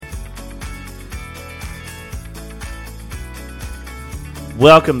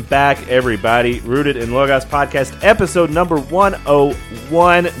Welcome back, everybody. Rooted in Logos podcast, episode number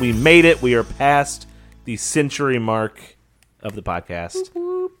 101. We made it. We are past the century mark of the podcast.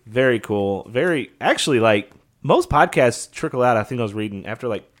 Very cool. Actually, like, most podcasts trickle out, I think I was reading, after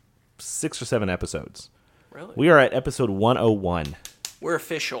like 6 or 7 episodes. Really? We are at episode 101. We're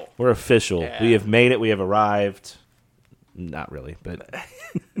official. We're official. Yeah. We have made it. We have arrived. Not really, but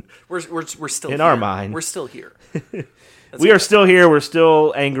We're still in here. our mind. We're still here. We are still here. We're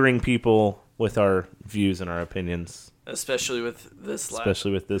still angering people with our views and our opinions. Especially with this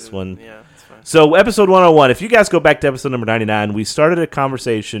one. Yeah, it's fine. So, episode 101, if you guys go back to episode number 99, we started a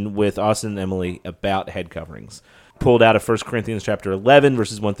conversation with Austin and Emily about head coverings. Pulled out of 1 Corinthians chapter 11,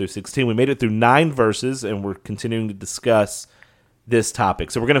 verses 1 through 16. We made it through 9 verses, and we're continuing to discuss this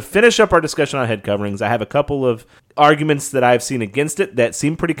topic. So we're going to finish up our discussion on head coverings. I have a couple of arguments that I've seen against it that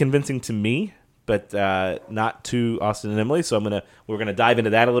seem pretty convincing to me, but not to Austin and Emily. So we're going to dive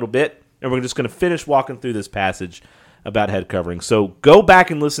into that a little bit, and we're just going to finish walking through this passage about head covering. So go back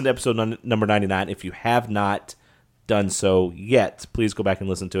and listen to episode number 99 if you have not done so yet. Please go back and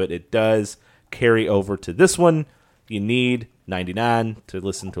listen to it. It does carry over to this one. You need 99 to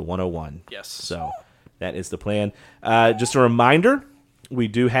listen to 101. Yes. So that is the plan. Just a reminder, we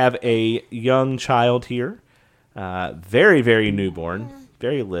do have a young child here. Very, very newborn.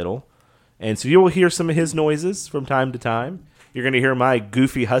 Very little. And so you will hear some of his noises from time to time. You're going to hear my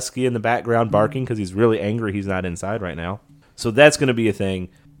goofy husky in the background barking because he's really angry he's not inside right now. So that's going to be a thing.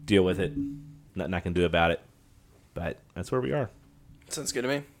 Deal with it. Nothing I can do about it. But that's where we are. Sounds good to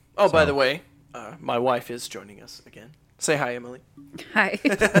me. Oh, by the way, my wife is joining us again. Say hi, Emily. Hi.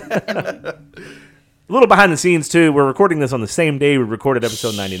 A little behind the scenes, too. We're recording this on the same day we recorded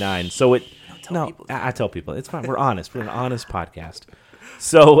episode 99. So I tell people. It's fine. We're honest. We're an honest podcast.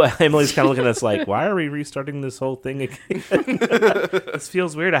 So Emily's kind of looking at us like, why are we restarting this whole thing again? This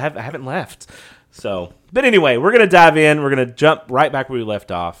feels weird. I haven't left. So, but anyway, we're going to dive in. We're going to jump right back where we left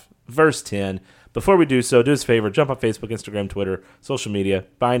off. Verse 10. Before we do so, do us a favor. Jump on Facebook, Instagram, Twitter, social media.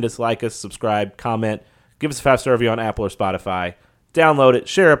 Find us, like us, subscribe, comment. Give us a 5-star review on Apple or Spotify. Download it.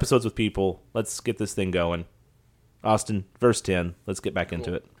 Share episodes with people. Let's get this thing going. Austin, verse 10. Let's get back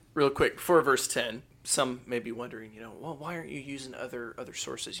into it. Real quick, before verse 10, some may be wondering, well, why aren't you using other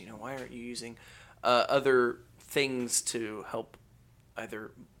sources? Why aren't you using other things to help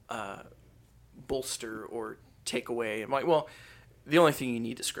either bolster or take away? I'm like, well, the only thing you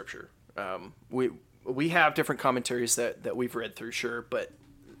need is Scripture. We have different commentaries that we've read through, sure, but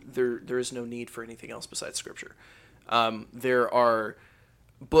there is no need for anything else besides Scripture. There are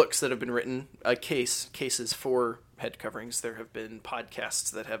books that have been written, cases for head coverings. There have been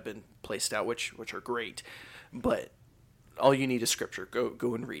podcasts that have been placed out, which are great, but all you need is Scripture.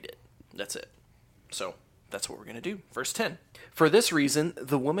 Go and read it. That's it. So that's what we're going to do. Verse 10. For this reason,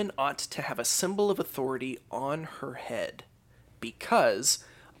 the woman ought to have a symbol of authority on her head because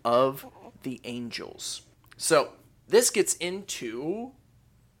of the angels. So this gets into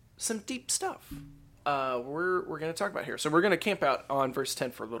some deep stuff. We're going to talk about here. So we're going to camp out on verse 10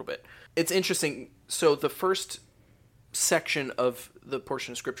 for a little bit. It's interesting. So the first section of the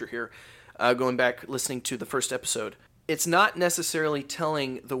portion of Scripture here, going back, listening to the first episode, it's not necessarily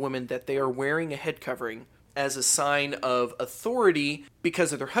telling the women that they are wearing a head covering as a sign of authority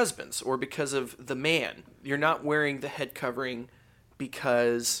because of their husbands or because of the man. You're not wearing the head covering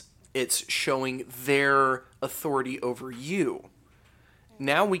because it's showing their authority over you.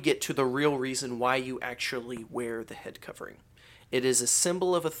 Now we get to the real reason why you actually wear the head covering. It is a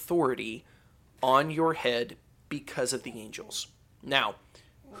symbol of authority on your head because of the angels. Now,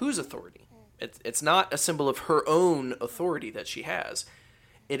 whose authority? It's not a symbol of her own authority that she has.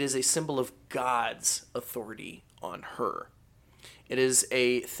 It is a symbol of God's authority on her. It is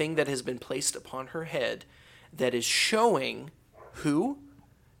a thing that has been placed upon her head that is showing who?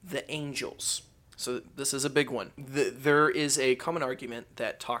 The angels. So this is a big one. There is a common argument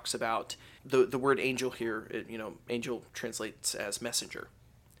that talks about the word angel here. Angel translates as messenger.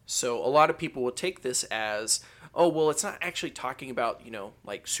 So a lot of people will take this as, oh, well, it's not actually talking about,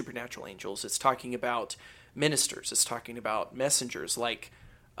 like supernatural angels. It's talking about ministers. It's talking about messengers, like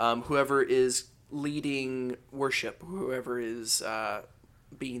whoever is leading worship, whoever is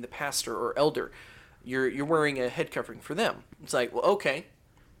being the pastor or elder. You're wearing a head covering for them. It's like, well, okay,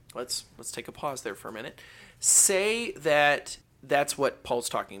 let's take a pause there for a minute. Say that that's what Paul's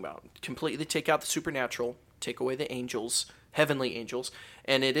talking about. Completely take out the supernatural, take away the angels, heavenly angels,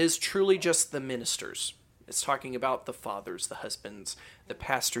 and it is truly just the ministers. It's talking about the fathers, the husbands, the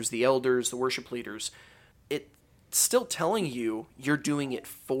pastors, the elders, the worship leaders. It's still telling you you're doing it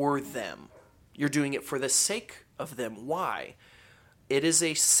for them. You're doing it for the sake of them. Why? It is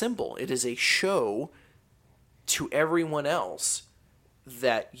a symbol. It is a show to everyone else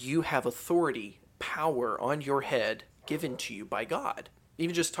that you have authority, power on your head given to you by God.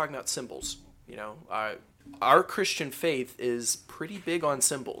 Even just talking about symbols, our Christian faith is pretty big on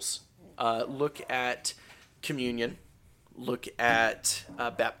symbols. Look at communion, look at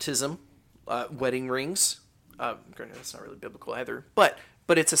baptism, wedding rings. Granted, that's not really biblical either, but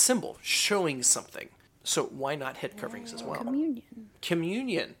it's a symbol showing something. So why not head coverings as well?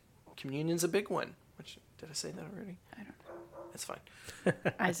 Communion's a big one. Did I say that already? I don't know. It's fine.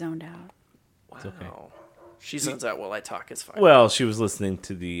 I zoned out. Wow. It's okay. She zones out while I talk. It's fine. Well, she was listening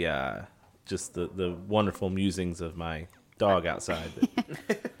to the just the wonderful musings of my dog outside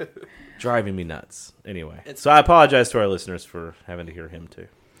that driving me nuts. Anyway, so I apologize to our listeners for having to hear him too.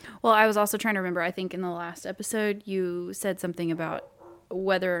 Well, I was also trying to remember, I think in the last episode, you said something about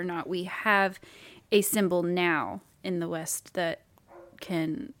whether or not we have a symbol now in the West that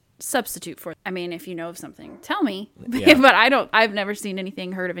can substitute for. I mean, if you know of something, tell me. Yeah. But I've never seen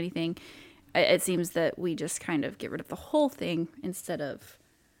anything, heard of anything. It seems that we just kind of get rid of the whole thing instead of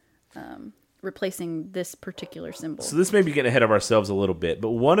replacing this particular symbol. So this may be getting ahead of ourselves a little bit, but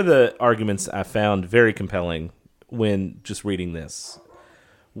one of the arguments I found very compelling when just reading this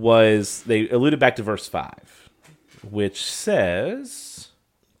was they alluded back to verse 5, which says,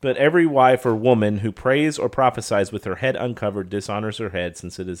 "But every wife or woman who prays or prophesies with her head uncovered dishonors her head,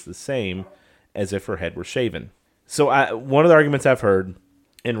 since it is the same as if her head were shaven." So one of the arguments I've heard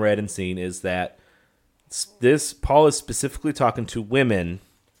and read and seen is that Paul is specifically talking to women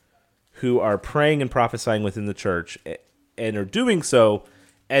who are praying and prophesying within the church and are doing so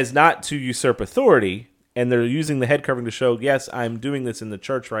as not to usurp authority, and they're using the head covering to show, yes, I'm doing this in the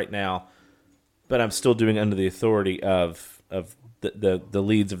church right now, but I'm still doing it under the authority of the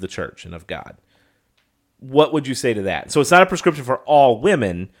leads of the church and of God. What would you say to that? So it's not a prescription for all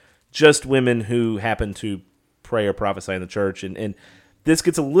women, just women who happen to pray or prophesy in the church. And this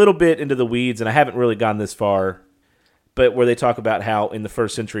gets a little bit into the weeds, and I haven't really gone this far, but where they talk about how in the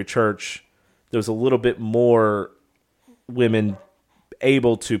first century church, there was a little bit more women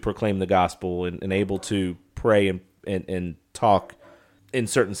able to proclaim the gospel and able to pray and talk in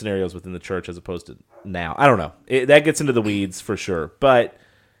certain scenarios within the church as opposed to now. I don't know. That gets into the weeds for sure. But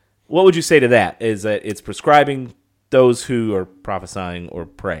what would you say to that? Is that it's prescribing those who are prophesying or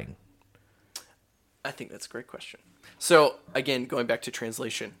praying? I think that's a great question. So, again, going back to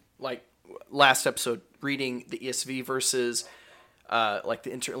translation, like last episode, reading the ESV versus like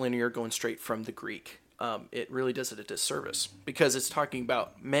the interlinear going straight from the Greek, it really does it a disservice because it's talking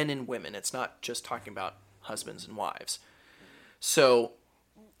about men and women. It's not just talking about husbands and wives. So,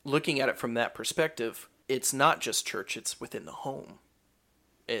 looking at it from that perspective, it's not just church, it's within the home.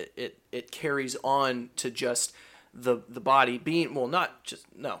 It carries on to just the body being, well, not just,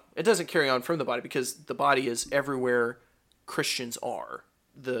 no, it doesn't carry on from the body because the body is everywhere Christians are.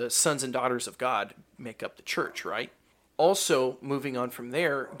 The sons and daughters of God make up the church, right? Also, moving on from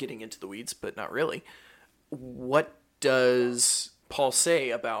there, getting into the weeds, but not really, what does Paul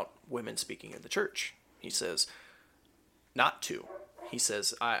say about women speaking in the church? He says, not to. He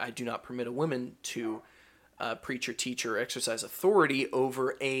says, I do not permit a woman to preach or teach or exercise authority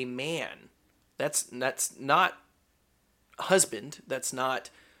over a man. That's not husband. That's not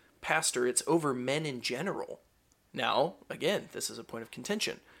pastor. It's over men in general. Now, again, this is a point of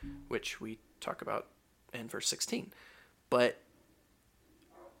contention, which we talk about in verse 16. But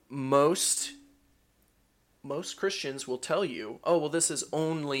most Christians will tell you, oh, well, this is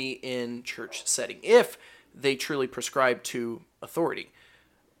only in church setting, if they truly prescribe to authority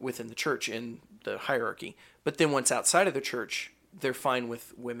within the church in the hierarchy. But then once outside of the church, they're fine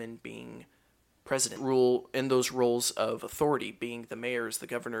with women being president, rule in those roles of authority, being the mayors, the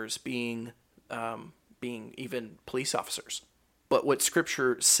governors, being even police officers. But what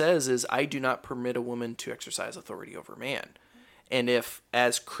Scripture says is, I do not permit a woman to exercise authority over man. And if,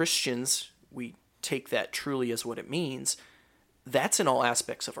 as Christians, we take that truly as what it means, that's in all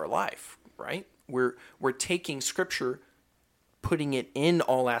aspects of our life, right? We're taking Scripture, putting it in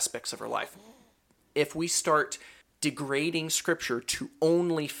all aspects of our life. If we start degrading Scripture to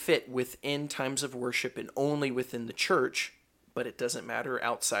only fit within times of worship and only within the church, but it doesn't matter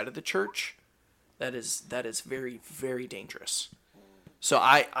outside of the church, that is very, very dangerous. So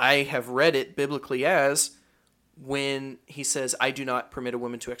I have read it biblically as, when he says, I do not permit a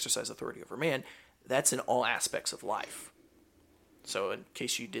woman to exercise authority over man, that's in all aspects of life. So in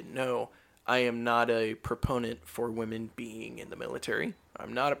case you didn't know, I am not a proponent for women being in the military.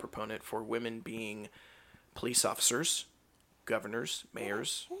 I'm not a proponent for women being police officers, governors,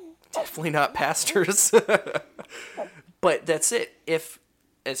 mayors, definitely not pastors. But that's it. If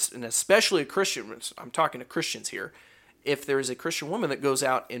it's, and especially a Christian, I'm talking to Christians here, if there is a Christian woman that goes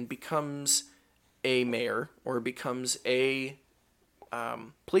out and becomes a mayor or becomes a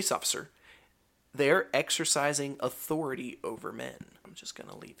police officer, they're exercising authority over men. I'm just going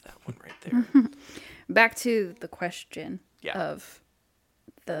to leave that one right there. Back to the question Yeah. of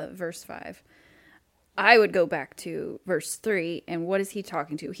the verse 5. I would go back to verse 3, and what is he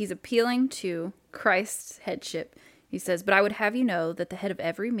talking to? He's appealing to Christ's headship. He says, "But I would have you know that the head of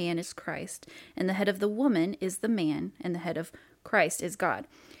every man is Christ, and the head of the woman is the man, and the head of Christ is God."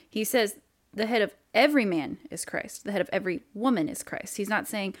 He says the head of every man is Christ. The head of every woman is Christ. He's not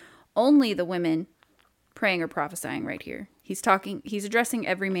saying only the women praying or prophesying right here. He's addressing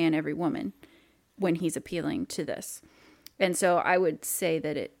every man, every woman when he's appealing to this. And so I would say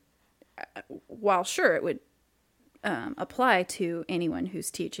that it, while sure it would apply to anyone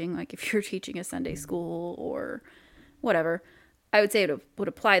who's teaching, like if you're teaching a Sunday school or whatever, I would say it would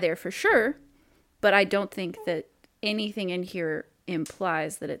apply there for sure. But I don't think that anything in here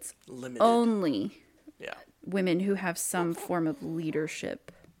implies that it's Limited. only Yeah. women who have some form of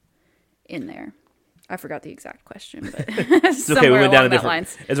leadership in there. I forgot the exact question, but It's okay. We went down a different.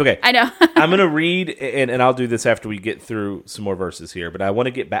 lines. It's okay. I know. I'm going to read, and I'll do this after we get through some more verses here. But I want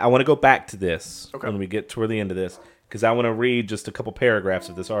to get back. I want to go back to this when we get toward the end of this, because I want to read just a couple paragraphs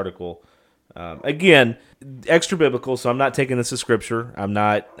of this article. Again, extra biblical, so I'm not taking this as scripture. I'm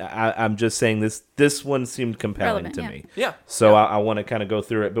not. I'm just saying this. This one seemed compelling Relevant, to yeah. me. Yeah. So I want to kind of go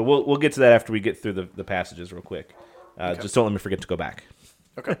through it, but we'll get to that after we get through the passages real quick. Just don't let me forget to go back.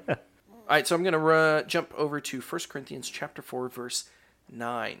 Okay. All right, so I'm going to jump over to 1 Corinthians chapter 4, verse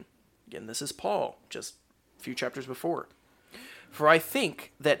 9. Again, this is Paul, just a few chapters before. "For I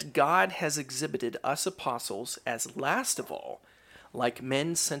think that God has exhibited us apostles as last of all, like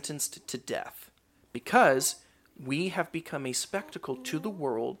men sentenced to death, because we have become a spectacle to the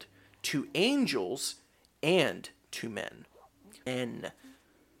world, to angels, and to men." N.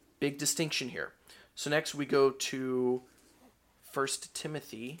 Big distinction here. So next we go to 1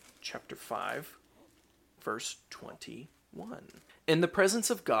 Timothy chapter 5, verse 21. "In the presence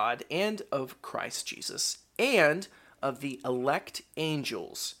of God and of Christ Jesus and of the elect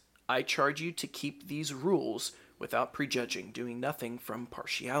angels, I charge you to keep these rules without prejudging, doing nothing from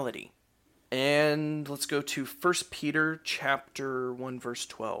partiality." And let's go to 1 Peter chapter 1, verse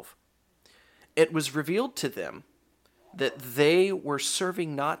 12. "It was revealed to them that they were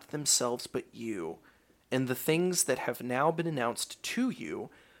serving not themselves but you, and the things that have now been announced to you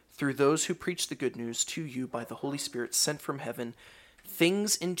through those who preach the good news to you by the Holy Spirit sent from heaven,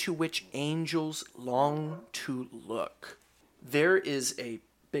 things into which angels long to look." There is a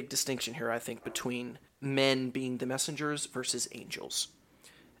big distinction here, I think, between men being the messengers versus angels.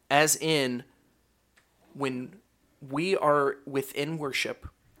 As in, when we are within worship,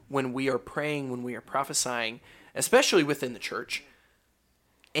 when we are praying, when we are prophesying, especially within the church,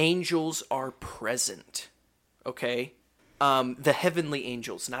 angels are present, okay? The heavenly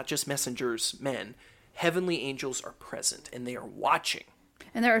angels, not just messengers, men. Heavenly angels are present, and they are watching.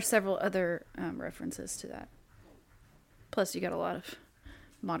 And there are several other references to that. Plus, you got a lot of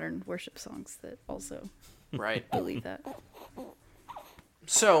modern worship songs that also Right. believe that.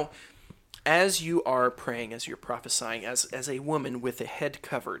 So, as you are praying, as you're prophesying, as a woman with a head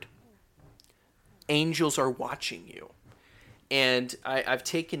covered, angels are watching you. And I've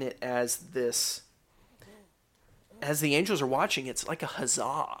taken it as this, as the angels are watching, it's like a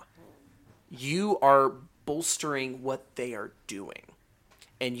huzzah. You are bolstering what they are doing.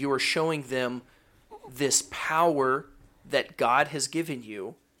 And you are showing them this power that God has given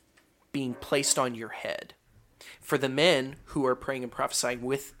you being placed on your head. For the men who are praying and prophesying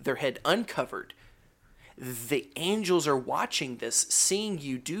with their head uncovered, the angels are watching this, seeing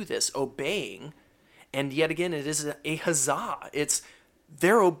you do this, obeying. And yet again, it is a huzzah. It's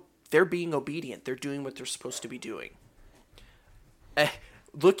they're being obedient. They're doing what they're supposed to be doing.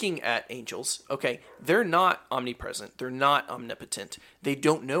 Looking at angels, okay, they're not omnipresent. They're not omnipotent. They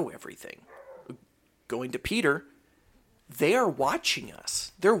don't know everything. Going to Peter, they are watching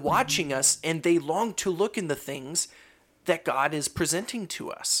us. They're watching us, and they long to look in the things that God is presenting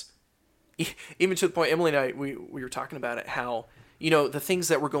to us. Even to the point, Emily and I, we were talking about it, how, the things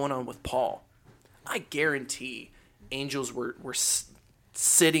that were going on with Paul. I guarantee angels were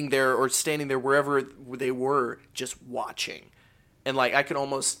sitting there or standing there wherever they were, just watching. And I could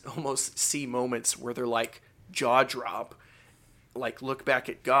almost see moments where they're jaw drop, look back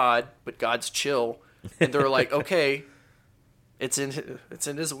at God, but God's chill, and they're okay, it's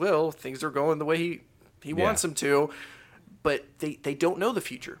in His will. Things are going the way He wants them to. but they don't know the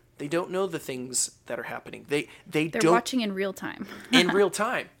future. They don't know the things that are happening. They're They're watching in real time. in real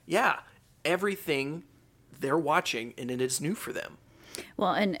time. Yeah, everything they're watching, and it is new for them.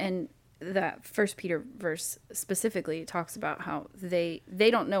 Well, and that First Peter verse specifically talks about how they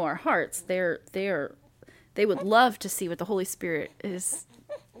don't know our hearts. They would love to see what the Holy Spirit is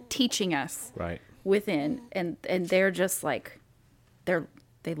teaching us Right. within, and they're just like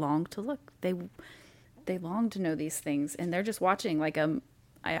they long to look. They long to know these things, and they're just watching like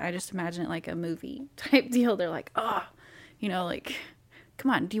I just imagine it like a movie type deal. They're like, like, come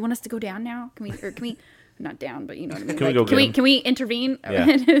on, do you want us to go down now? Can we not down, but you know what I mean? Can we go get 'em? Can we intervene? Yeah.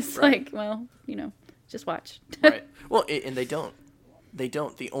 And it's Right. like, well, just watch. Right. Well, and they don't. They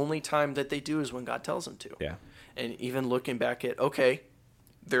don't. The only time that they do is when God tells them to. Yeah. And even looking back at, okay,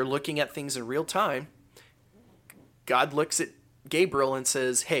 they're looking at things in real time. God looks at Gabriel and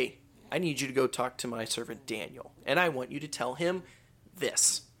says, hey, I need you to go talk to my servant Daniel, and I want you to tell him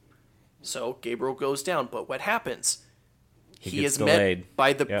this. So Gabriel goes down, but what happens? He gets is delayed. met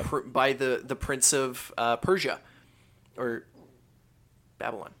by the Yep. by the prince of Persia, or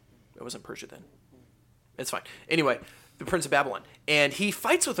Babylon. It wasn't Persia then. It's fine. Anyway, the prince of Babylon, and he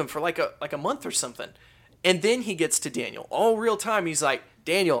fights with him for like a month or something, and then he gets to Daniel. All real time, he's like,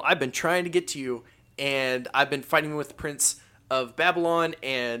 Daniel, I've been trying to get to you, and I've been fighting with the prince of Babylon,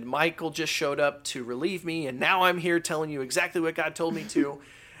 and Michael just showed up to relieve me, and now I'm here telling you exactly what God told me to,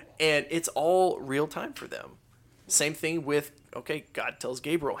 and it's all real time for them. Same thing with, okay, God tells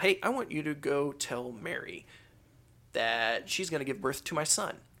Gabriel, hey, I want you to go tell Mary that she's going to give birth to my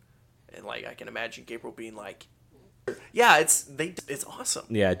son. And like, I can imagine Gabriel being like, yeah, it's awesome.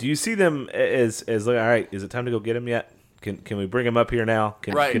 Yeah. Do you see them as like, all right, is it time to go get him yet? Can we bring him up here now?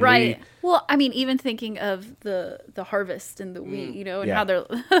 Can Right. we- Right. Well, I mean, even thinking of the harvest and the wheat, and Yeah. how they're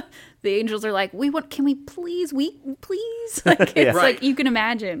the angels are like, can we please wheat, please? Like it's Yeah. like Right. you can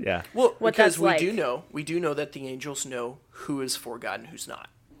imagine. Yeah. Well, what because that's like. we do know that the angels know who is for God and who's not.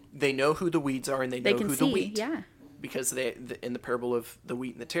 They know who the weeds are, and they They know can who see, the wheat. yeah. Because in the parable of the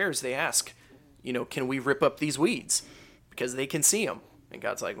wheat and the tares, they ask, can we rip up these weeds? Because they can see them. And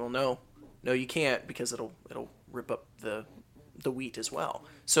God's like, well, no, you can't, because it'll rip up the wheat as well.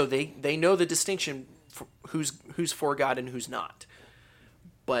 So they know the distinction for who's for God and who's not.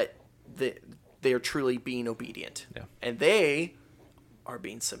 But they are truly being obedient. Yeah. And they are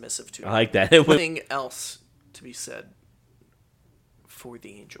being submissive to I like that. Anything else to be said for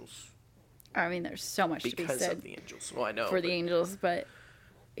the angels? I mean, there's so much to be Because said of the angels. Well, I know. for the angels, but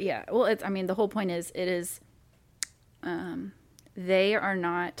yeah. Well, the whole point is, they are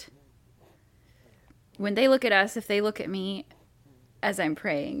not. When they look at us, if they look at me as I'm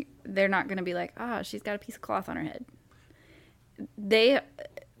praying, they're not going to be like, she's got a piece of cloth on her head.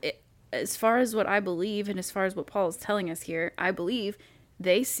 As far as what I believe, and as far as what Paul is telling us here, I believe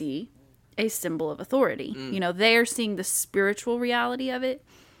they see a symbol of authority. They are seeing the spiritual reality of it,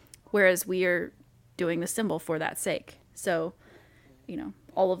 whereas we are doing the symbol for that sake. So,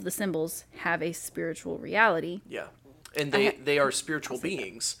 all of the symbols have a spiritual reality. Yeah. And they are spiritual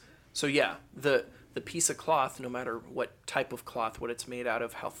beings. So yeah, the piece of cloth, no matter what type of cloth, what it's made out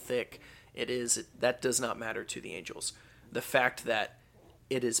of, how thick it is, that does not matter to the angels. The fact that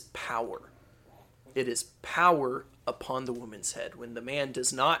it is power. It is power upon the woman's head. When the man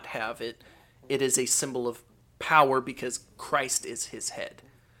does not have it, it is a symbol of power because Christ is his head.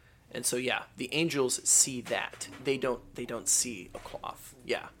 And so yeah, the angels see that. They don't see a cloth.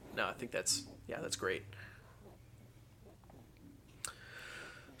 Yeah. No, I think that's great.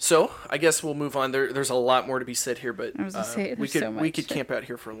 So I guess we'll move on. There's a lot more to be said here, but I was gonna say, we there's could so we much. could camp out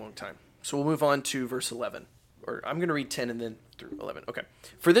here for a long time. So we'll move on to verse 11. Or I'm going to read 10 and then through 11. Okay.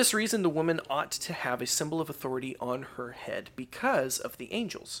 For this reason, the woman ought to have a symbol of authority on her head because of the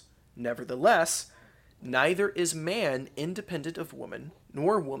angels. Nevertheless, neither is man independent of woman,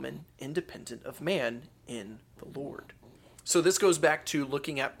 nor woman independent of man in the Lord. So this goes back to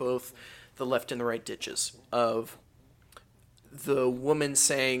looking at both the left and the right ditches of the woman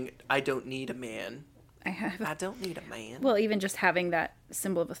saying, I don't need a man. I don't need a man. Well, even just having that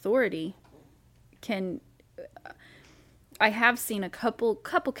symbol of authority I have seen a couple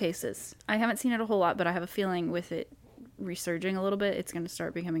cases. I haven't seen it a whole lot, but I have a feeling with it resurging a little bit, it's going to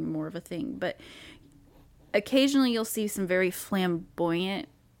start becoming more of a thing. But occasionally you'll see some very flamboyant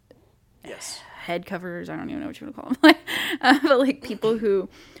Yes. head covers. I don't even know what you want to call them. But like people who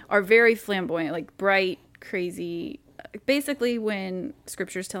are very flamboyant, like bright, crazy. Basically, when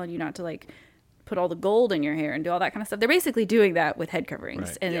scripture's telling you not to like put all the gold in your hair and do all that kind of stuff, they're basically doing that with head coverings.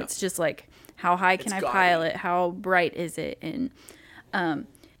 Right. And Yeah. it's just like, how high can It's I gaudy. pile it? How bright is it? And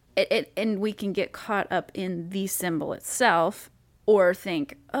and we can get caught up in the symbol itself, or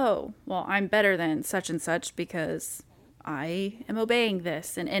think, oh, well, I'm better than such and such because I am obeying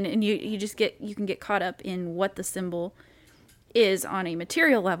this. And you can get caught up in what the symbol is on a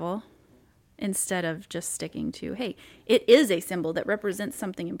material level, instead of just sticking to, hey, it is a symbol that represents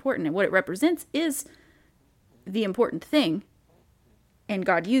something important. And what it represents is the important thing. And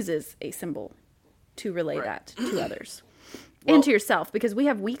God uses a symbol to relay that to others. Well, and to yourself, because we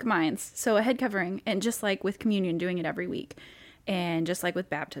have weak minds. So a head covering, and just like with communion, doing it every week, and just like with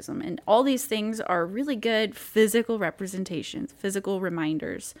baptism, and all these things are really good physical representations, physical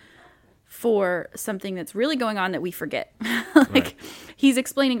reminders for something that's really going on that we forget. He's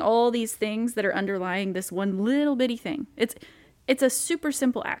explaining all these things that are underlying this one little bitty thing. It's a super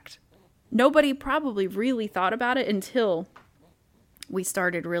simple act. Nobody probably really thought about it until we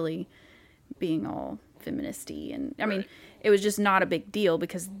started really being all feministy. And I mean, it was just not a big deal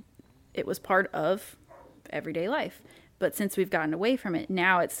because it was part of everyday life. But since we've gotten away from it,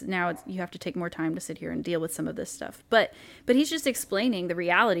 now it's you have to take more time to sit here and deal with some of this stuff. But he's just explaining the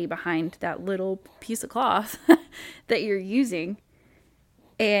reality behind that little piece of cloth that you're using.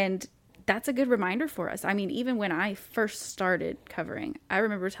 And that's a good reminder for us. I mean, even when I first started covering, I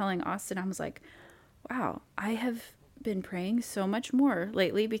remember telling Austin, I was like, wow, I have been praying so much more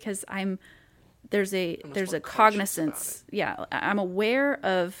lately because there's a cognizance. Yeah, I'm aware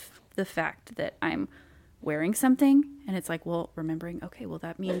of the fact that I'm wearing something, and it's like, well, remembering, okay, well,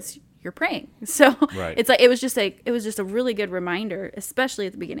 that means you're praying. So it's like it was just a really good reminder, especially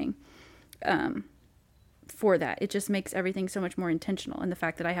at the beginning, for that. It just makes everything so much more intentional, and the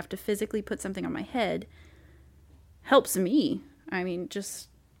fact that I have to physically put something on my head helps me. I mean, just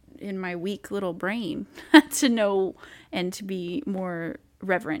in my weak little brain to know and to be more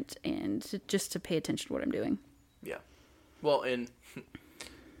reverent and just to pay attention to what I'm doing. Yeah. Well, and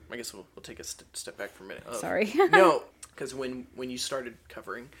I guess we'll take a step back for a minute. Sorry. No, because when you started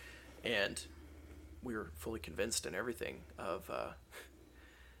covering, and we were fully convinced and everything of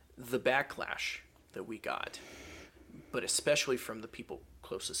the backlash that we got, but especially from the people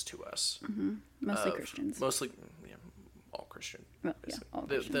closest to us. Mm-hmm. Mostly Christians. Mostly, yeah, all Christian. Well, yeah, all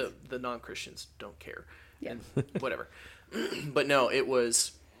Christians. The non-Christians don't care. Yeah. And whatever. But no, it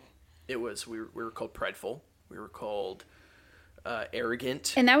was we were called prideful. We were called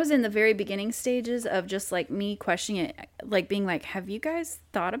arrogant. And that was in the very beginning stages of just like me questioning it, like being like, have you guys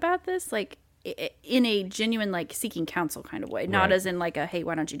thought about this? Like in a genuine, like seeking counsel kind of way, not as in like a, hey,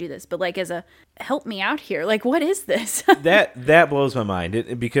 why don't you do this? But like as a, help me out here. Like, what is this? that blows my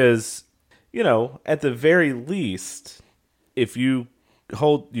mind because, at the very least, if you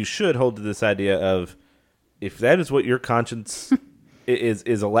should hold to this idea of, if that is what your conscience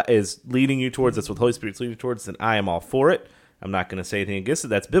is leading you towards, that's what the Holy Spirit's leading you towards, then I am all for it. I'm not going to say anything against it.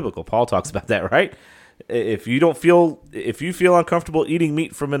 That's biblical. Paul talks about that, right? If you feel uncomfortable eating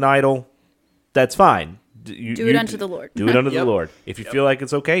meat from an idol, that's fine. Do it unto the Lord. Do it unto the Lord. If you feel like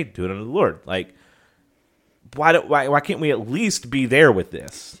it's okay, do it unto the Lord. Like, why can't we at least be there with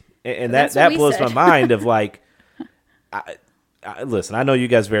this? And that blows my mind. Of like, listen, I know you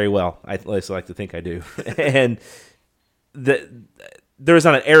guys very well. I at least like to think I do. And there's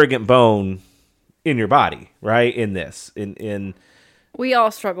not an arrogant bone in your body, right? In this, we all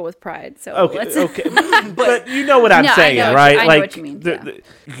struggle with pride, so okay. But you know what I'm saying, right? I know what you mean.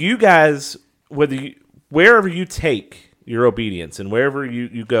 You guys, wherever you take your obedience and wherever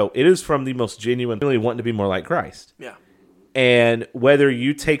you go, it is from the most genuine, really wanting to be more like Christ. Yeah. And whether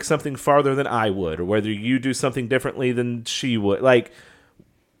you take something farther than I would, or whether you do something differently than she would, like,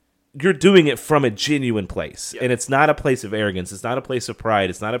 you're doing it from a genuine place. Yeah. And it's not a place of arrogance. It's not a place of pride.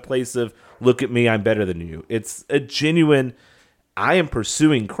 It's not a place of, look at me, I'm better than you. It's a genuine, I am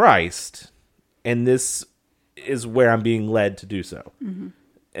pursuing Christ, and this is where I'm being led to do so. Mm-hmm.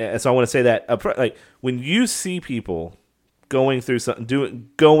 And so I want to say that, like, when you see people going through something,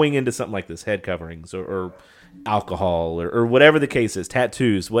 going into something like this, head coverings or alcohol or whatever the case is,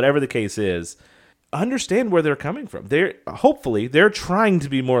 tattoos, whatever the case is, understand where they're coming from. Hopefully they're trying to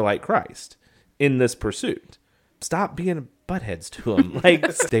be more like Christ in this pursuit. Stop being buttheads to them.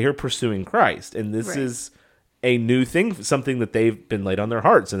 Like, they are pursuing Christ, and this is a new thing, something that they've been laid on their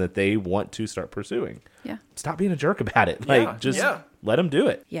hearts and that they want to start pursuing. Yeah. Stop being a jerk about it. Like, just let them do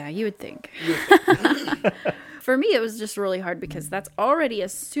it. Yeah, you would think. For me, it was just really hard because that's already a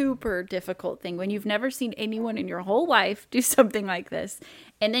super difficult thing when you've never seen anyone in your whole life do something like this.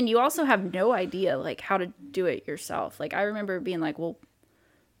 And then you also have no idea, like, how to do it yourself. Like, I remember being like, well,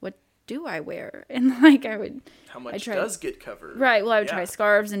 what do I wear? And, like, how much does get covered? Right. Well, I would try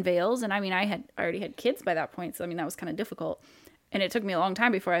scarves and veils. And, I mean, I already had kids by that point. So, I mean, that was kind of difficult. And it took me a long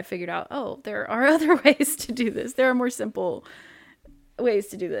time before I figured out, oh, there are other ways to do this. There are more simple ways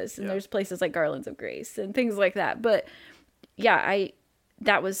to do this. And there's places like Garlands of Grace and things like that. But yeah,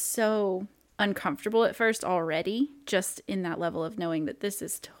 that was so uncomfortable at first already, just in that level of knowing that this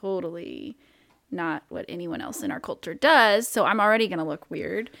is totally not what anyone else in our culture does. So I'm already going to look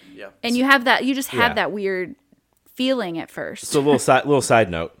weird. Yeah. And you just have that weird feeling at first. So little side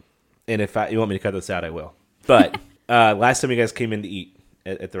note, and if you want me to cut this out, I will. But last time you guys came in to eat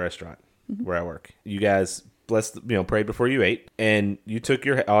at the restaurant where I work, you guys prayed before you ate, and you took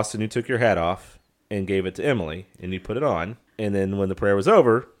your hat off and gave it to Emily, and you put it on, and then when the prayer was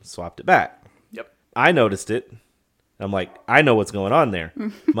over, swapped it back. Yep. I noticed it. I'm like, I know what's going on there.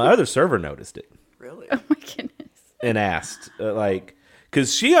 My other server noticed it. Really? Oh my goodness. And asked,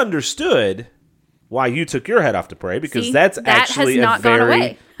 because she understood why you took your hat off to pray, because See, that's that actually has a not gone very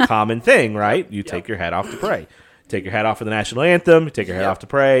away. common thing, right? You take your hat off to pray. Take your hat off for the national anthem. Take your hat off to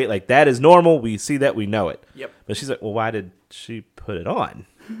pray. Like, that is normal. We see that. We know it. Yep. But she's like, well, why did she put it on?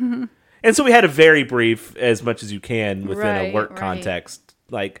 And so we had a very brief, as much as you can within a work context.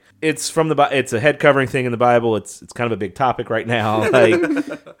 Like, it's it's a head covering thing in the Bible. It's kind of a big topic right now. Like,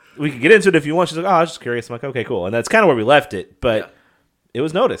 we could get into it if you want. She's like, oh, I was just curious. I'm like, okay, cool. And that's kind of where we left it. But it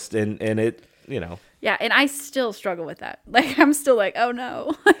was noticed, and it, Yeah, and I still struggle with that. Like, I'm still like, oh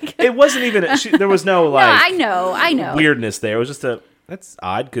no. It wasn't even, there was no, like, no, I know. weirdness there. It was just that's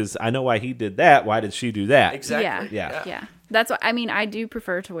odd, because I know why he did that. Why did she do that? Exactly. Yeah. That's what, I mean, I do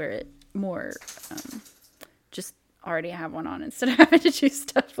prefer to wear it more, just already have one on instead of having to do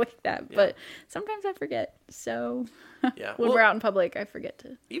stuff like that. Yeah. But sometimes I forget. So when we're out in public, I forget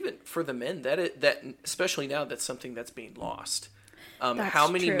to. Even for the men, that especially now, that's something that's being lost. How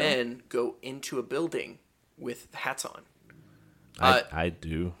many true. men go into a building with hats on? I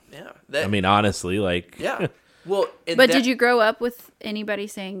do. Yeah. I mean, honestly, like. Yeah. Well, but did you grow up with anybody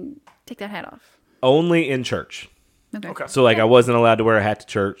saying, take that hat off? Only in church. Okay. So, like, I wasn't allowed to wear a hat to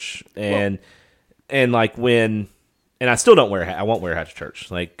church. And like, and I still don't wear a hat. I won't wear a hat to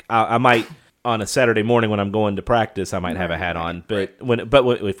church. Like, I might, on a Saturday morning when I'm going to practice, I might have a hat on. But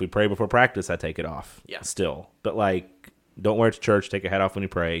if we pray before practice, I take it off. Yeah. Still. But, like, don't wear it to church. Take your hat off when you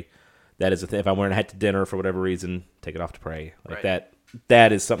pray. That is a thing. If I'm wearing a hat to dinner for whatever reason, take it off to pray. Like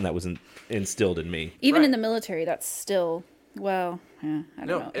that is something that was instilled in me. Even in the military, that's still, I don't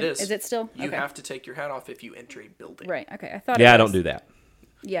know. No, it is. Is it still? You have to take your hat off if you enter a building. Right. Okay. I thought. Yeah, I don't do that.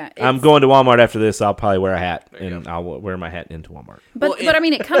 Yeah. I'm going to Walmart after this. I'll probably wear a hat, and I'll wear my hat into Walmart. But I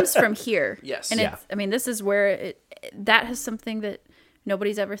mean, it comes from here. Yes. And it's, I mean, this is where that has something that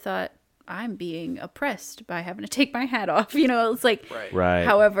nobody's ever thought. I'm being oppressed by having to take my hat off. It's like, right.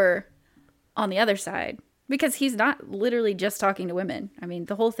 However, on the other side, because he's not literally just talking to women. I mean,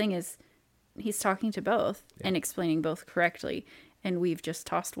 the whole thing is he's talking to both and explaining both correctly. And we've just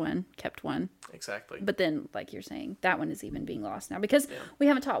tossed one, kept one. Exactly. But then, like you're saying, that one is even being lost now because we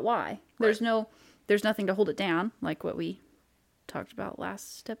haven't taught why. There's nothing to hold it down, like what we talked about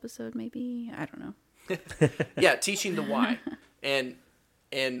last episode, maybe. I don't know. Yeah, teaching the why. And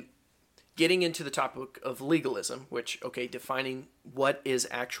getting into the topic of legalism, which, defining what is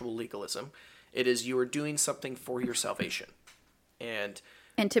actual legalism. It is you are doing something for your salvation. And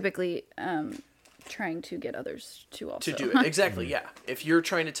typically trying to get others to also. To do it. Exactly, yeah. If you're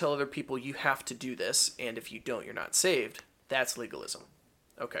trying to tell other people you have to do this, and if you don't, you're not saved, that's legalism.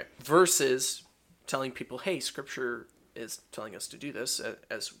 Okay. Versus telling people, hey, Scripture is telling us to do this,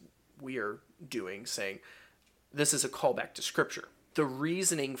 as we are doing, saying this is a callback to Scripture. The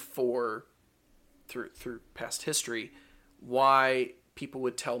reasoning through past history, why people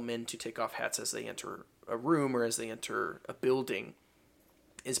would tell men to take off hats as they enter a room or as they enter a building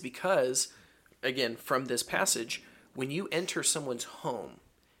is because, again, from this passage, when you enter someone's home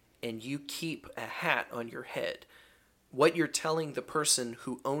and you keep a hat on your head, what you're telling the person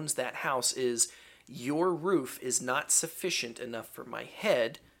who owns that house is your roof is not sufficient enough for my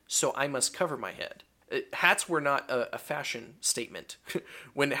head, so I must cover my head. Hats were not a fashion statement.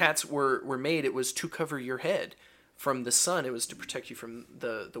 When hats were made, it was to cover your head from the sun. It was to protect you from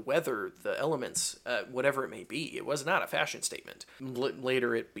the weather, the elements, whatever it may be. It was not a fashion statement.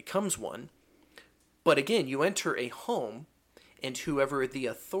 Later it becomes one. But again, you enter a home, and whoever the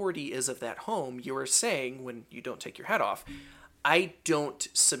authority is of that home, you are saying, when you don't take your hat off, I don't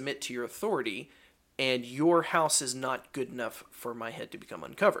submit to your authority, and your house is not good enough for my head to become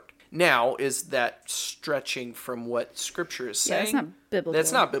uncovered. Now, is that stretching from what Scripture is saying? That's not biblical.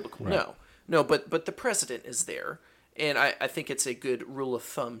 That's not biblical, right. No, but the precedent is there. And I think it's a good rule of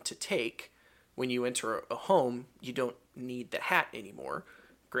thumb to take. When you enter a home, you don't need the hat anymore.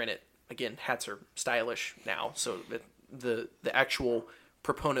 Granted, again, hats are stylish now, so the actual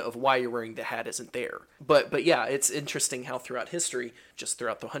proponent of why you're wearing the hat isn't there. But yeah, it's interesting how throughout history, just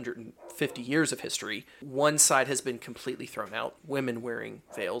throughout the 150 years of history, one side has been completely thrown out, women wearing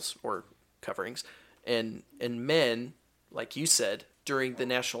veils or coverings, and men, like you said, during the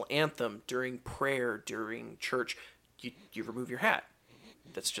national anthem, during prayer, during church, you remove your hat.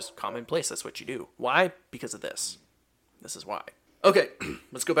 That's just commonplace. That's what you do. Why? Because of this. This is why. Okay,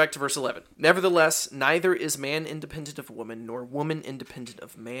 let's go back to verse 11. Nevertheless, neither is man independent of woman, nor woman independent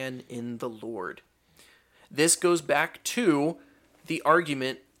of man in the Lord. This goes back to the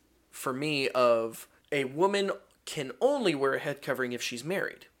argument for me of a woman can only wear a head covering if she's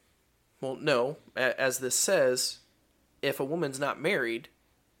married. Well, no, as this says, if a woman's not married,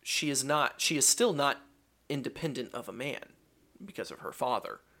 she is still not independent of a man because of her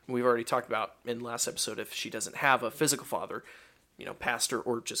father. We've already talked about in the last episode if she doesn't have a physical father, pastor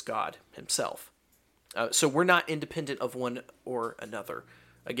or just God himself. So we're not independent of one or another.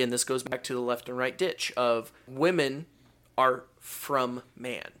 Again, this goes back to the left and right ditch of women are from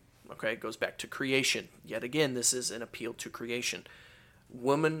man. Okay, it goes back to creation. Yet again, this is an appeal to creation.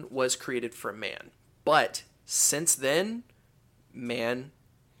 Woman was created from man. But since then, man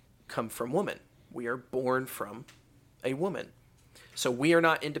come from woman. We are born from a woman. So we are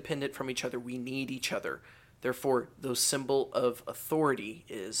not independent from each other. We need each other. Therefore, the symbol of authority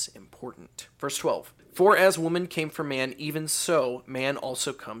is important. Verse 12. For as woman came from man, even so man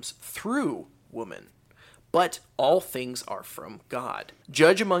also comes through woman. But all things are from God.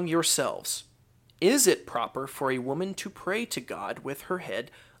 Judge among yourselves. Is it proper for a woman to pray to God with her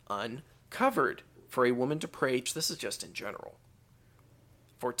head uncovered? For a woman to pray, this is just in general.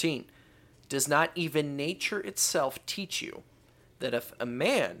 14. Does not even nature itself teach you that if a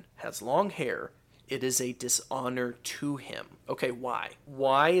man has long hair, it is a dishonor to him? Okay, why?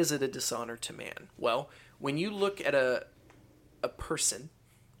 Why is it a dishonor to man? Well, when you look at a person,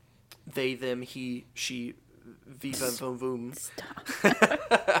 they, them, he, she, viva, vum, vum.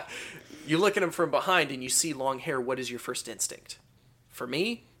 Stop. You look at them from behind and you see long hair, what is your first instinct? For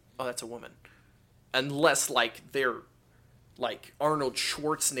me, oh, that's a woman. Unless, they're like Arnold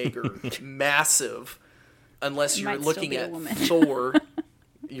Schwarzenegger, massive. Unless you're looking at Thor,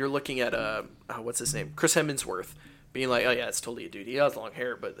 you're looking at what's his name, Chris Hemsworth, being like, oh yeah, it's totally a dude. He has long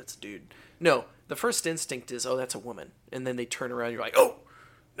hair, but that's a dude. No, the first instinct is, oh, that's a woman, and then they turn around, and you're like, oh,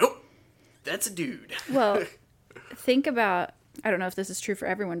 nope, that's a dude. Well, think about, I don't know if this is true for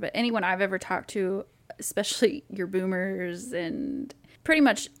everyone, but anyone I've ever talked to, especially your boomers and pretty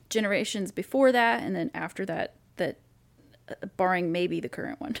much generations before that, and then after that barring maybe the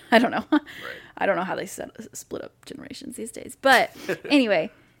current one. I don't know. Right. I don't know how they split up generations these days. But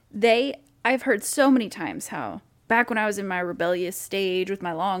anyway, I've heard so many times how back when I was in my rebellious stage with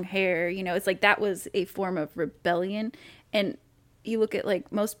my long hair, it's like that was a form of rebellion. And you look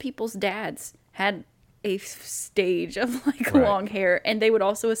at most people's dads had a stage of right. long hair, and they would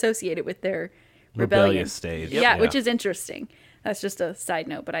also associate it with their rebellious stage. Yeah, which is interesting. That's just a side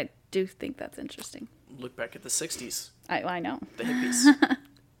note, but I do think that's interesting. Look back at the 60s. I know. The hippies.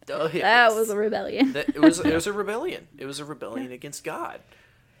 The hippies. That was a rebellion. It was a rebellion. It was a rebellion against God.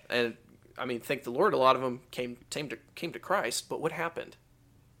 And, I mean, thank the Lord, a lot of them came to Christ, but what happened?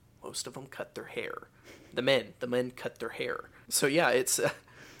 Most of them cut their hair. The men cut their hair. So, yeah, it's...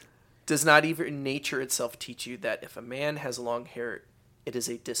 does not even nature itself teach you that if a man has long hair, it is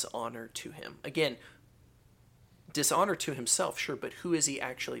a dishonor to him? Again, dishonor to himself, sure, but who is he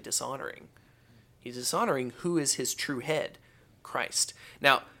actually dishonoring? He's dishonoring who is his true head, Christ.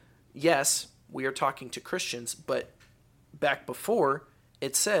 Now, yes, we are talking to Christians, but back before,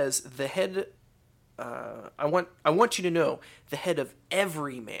 it says the head, I want you to know, the head of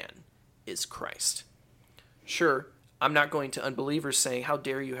every man is Christ. Sure, I'm not going to unbelievers saying, how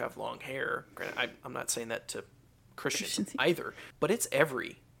dare you have long hair? I'm not saying that to Christians either, but it's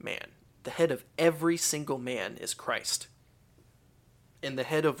every man. The head of every single man is Christ. And the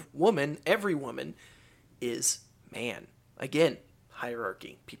head of woman, every woman, is man. Again,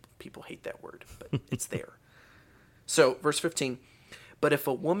 hierarchy. People hate that word, but it's there. So, verse 15, but if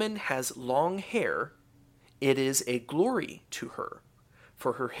a woman has long hair, it is a glory to her,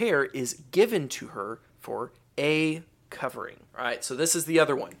 for her hair is given to her for a covering. All right, so this is the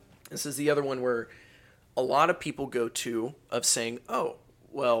other one. This is the other one where a lot of people go to of saying, oh,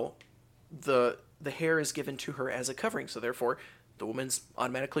 well, the hair is given to her as a covering, so therefore the woman's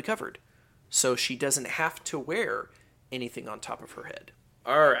automatically covered. So she doesn't have to wear anything on top of her head.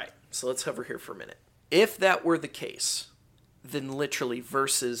 All right, so let's hover here for a minute. If that were the case, then literally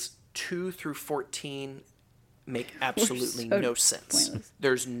verses 2 through 14 make absolutely no sense. Pointless.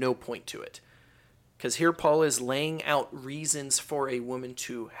 There's no point to it. Because here Paul is laying out reasons for a woman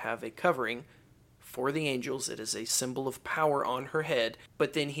to have a covering. For the angels, it is a symbol of power on her head.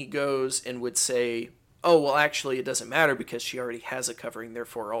 But then he goes and would say, oh, well, actually, it doesn't matter because she already has a covering,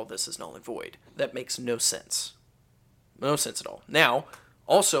 therefore all this is null and void. That makes no sense. No sense at all. Now,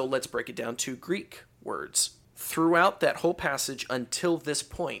 also, let's break it down to Greek words. Throughout that whole passage until this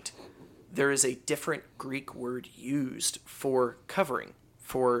point, there is a different Greek word used for covering,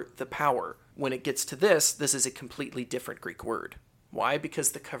 for the power. When it gets to this is a completely different Greek word. Why?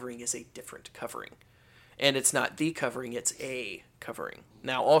 Because the covering is a different covering. And it's not the covering, it's a covering.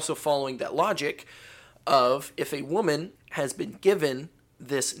 Now, also following that logic of if a woman has been given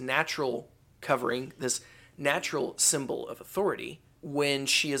this natural covering, this natural symbol of authority, when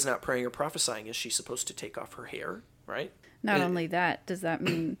she is not praying or prophesying, is she supposed to take off her hair, right? Not only that, does that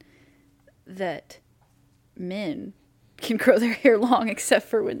mean that men can grow their hair long except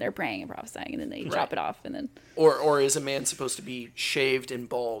for when they're praying and prophesying, and then they chop it off, and then... Or is a man supposed to be shaved and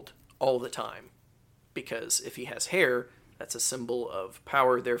bald all the time? Because if he has hair, that's a symbol of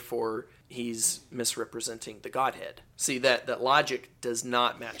power, therefore he's misrepresenting the Godhead. See, that logic does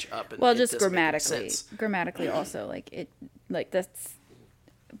not match up. And well, just grammatically also, that's...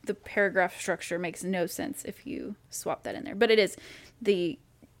 The paragraph structure makes no sense if you swap that in there. But it is... The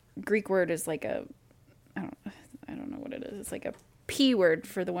Greek word is like a... I don't know what it is. It's like a P word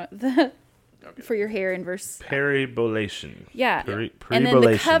for for your hair in verse... Peribolation. Yeah. And then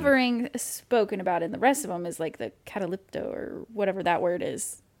the covering spoken about in the rest of them is like the catalypto or whatever that word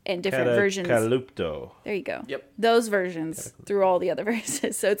is. And different versions. Catalupto. There you go. Yep. Those versions through all the other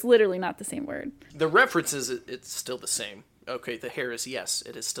verses. So it's literally not the same word. The references, it's still the same. Okay, the hair is, yes,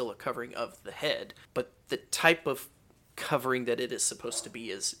 it is still a covering of the head. But the type of covering that it is supposed to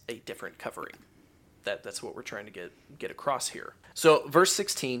be is a different covering. That's what we're trying to get across here. So, verse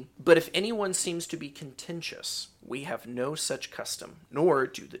 16, but if anyone seems to be contentious, we have no such custom, nor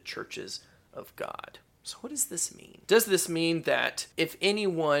do the churches of God. So what does this mean? Does this mean that if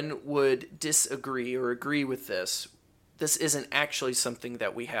anyone would disagree or agree with this isn't actually something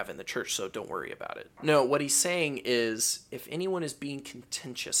that we have in the church, so don't worry about it? No, what he's saying is if anyone is being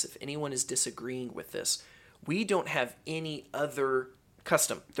contentious, if anyone is disagreeing with this, we don't have any other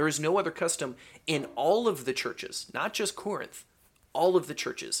custom. There is no other custom in all of the churches, not just Corinth, all of the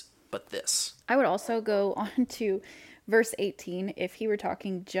churches, but this. I would also go on to verse 18 if he were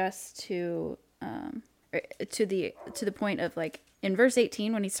talking just to the point of, like, in verse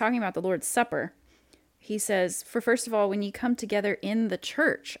 18 when he's talking about the Lord's Supper, he says, for first of all, when you come together in the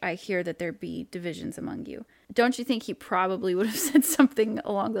church, I hear that there be divisions among you. Don't you think he probably would have said something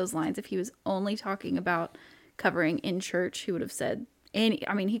along those lines if he was only talking about covering in church? He would have said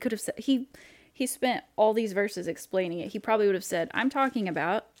he could have said, he spent all these verses explaining it. He probably would have said, I'm talking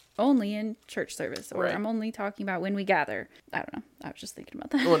about only in church service, or right. I'm only talking about when we gather. I don't know. I was just thinking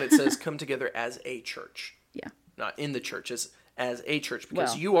about that. When it says come together as a church. Yeah. Not in the church, as a church,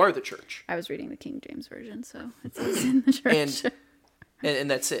 because you are the church. I was reading the King James Version, so it says in the church.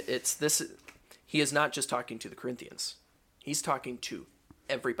 And that's it. It's this. He is not just talking to the Corinthians. He's talking to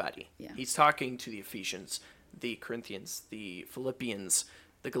everybody. Yeah. He's talking to the Ephesians, the Corinthians, the Philippians,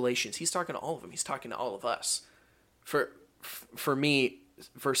 the Galatians. He's talking to all of them. He's talking to all of us. For me,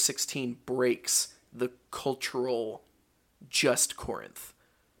 verse 16 breaks the cultural just Corinth.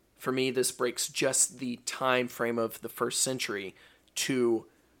 For me, this breaks just the time frame of the first century to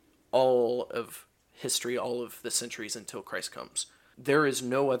all of history, all of the centuries until Christ comes. There is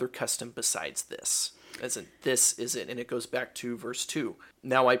no other custom besides this. As in, this is it. And it goes back to verse 2.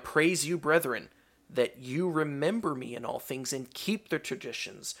 Now I praise you, brethren, that you remember me in all things and keep the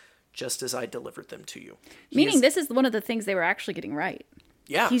traditions just as I delivered them to you. Meaning this is one of the things they were actually getting right.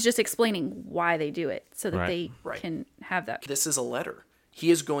 Yeah. He's just explaining why they do it so that they can have that. This is a letter. He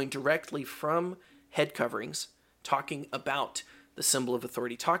is going directly from head coverings, talking about the symbol of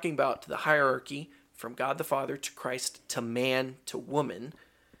authority, talking about the hierarchy from God the Father to Christ to man to woman.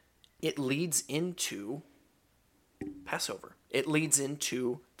 It leads into Passover. It leads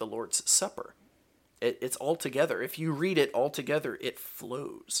into the Lord's Supper. It's all together. If you read it all together, it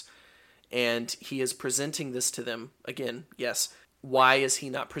flows. And he is presenting this to them. Again, yes. Why is he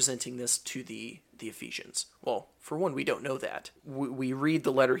not presenting this to the Ephesians? Well, for one, we don't know that. We read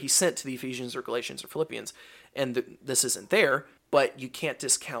the letter he sent to the Ephesians or Galatians or Philippians, and this isn't there, but you can't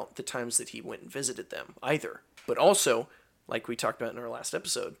discount the times that he went and visited them either. But also, like we talked about in our last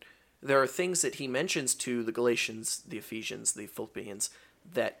episode, there are things that he mentions to the Galatians, the Ephesians, the Philippians,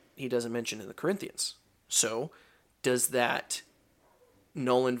 that he doesn't mention in the Corinthians. So, does that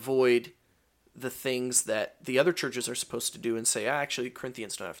null and void the things that the other churches are supposed to do and say, actually,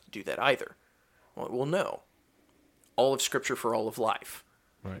 Corinthians don't have to do that either? Well, no. All of Scripture for all of life.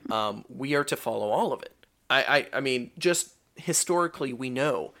 Right. We are to follow all of it. I mean, just historically, we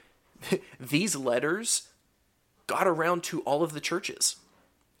know these letters got around to all of the churches.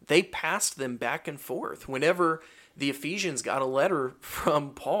 They passed them back and forth. Whenever the Ephesians got a letter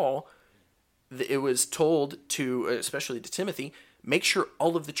from Paul, it was told to, especially to Timothy, make sure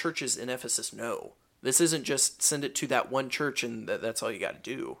all of the churches in Ephesus know. This isn't just send it to that one church and that's all you got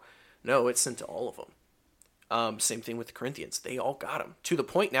to do. No, it's sent to all of them. Same thing with the Corinthians. They all got them to the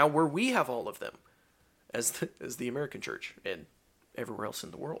point now where we have all of them as the American church and everywhere else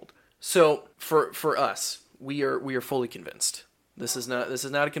in the world. So for us, we are fully convinced. This is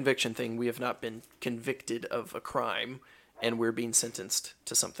not a conviction thing. We have not been convicted of a crime and we're being sentenced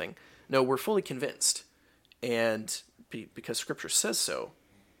to something. No, we're fully convinced, and because Scripture says so,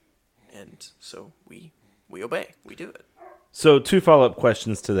 and so we obey. We do it. So 2 follow-up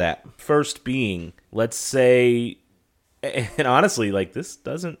questions to that. First being, let's say, and honestly, like, this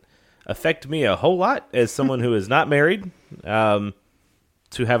doesn't affect me a whole lot as someone who is not married, to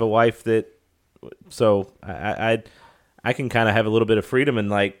have a wife that, so I can kind of have a little bit of freedom and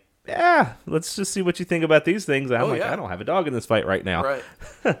like, yeah, let's just see what you think about these things. I'm I don't have a dog in this fight right now. Right.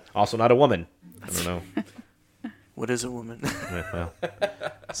 Also not a woman. I don't know. What is a woman? Yeah, well,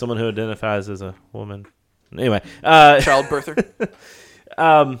 someone who identifies as a woman. Anyway. Childbirther.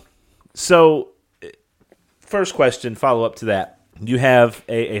 So, first question, follow up to that. You have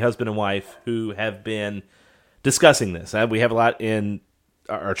a husband and wife who have been discussing this. We have a lot in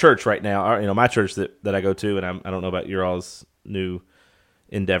our church right now, my church that I go to, and I don't know about your all's new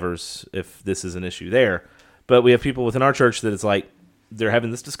endeavors if this is an issue there, but we have people within our church that it's like they're having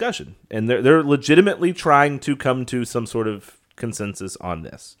this discussion, and they're legitimately trying to come to some sort of consensus on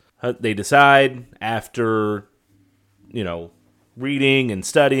this. They decide after, reading and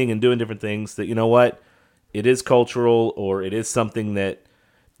studying and doing different things that, you know what, it is cultural or it is something that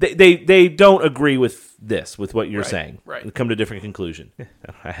they don't agree with with what you're saying. Right. They come to a different conclusion.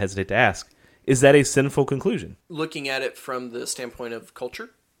 I hesitate to ask, is that a sinful conclusion? Looking at it from the standpoint of culture?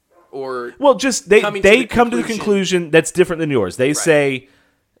 Or well, just they come to the conclusion that's different than yours. They say,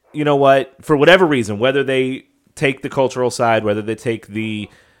 you know what, for whatever reason, whether they take the cultural side, whether they take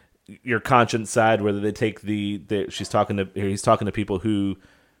your conscience side, whether they take he's talking to people who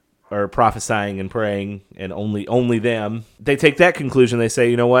are prophesying and praying and only them. They take that conclusion. They say,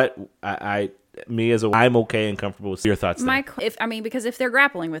 you know what, I'm okay and comfortable with your thoughts. Because if they're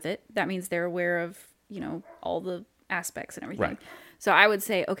grappling with it, that means they're aware of, all the aspects and everything. Right. So I would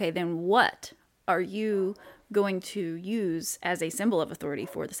say, okay, then what are you going to use as a symbol of authority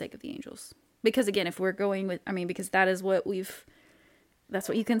for the sake of the angels? Because again, if we're going with, because that is that's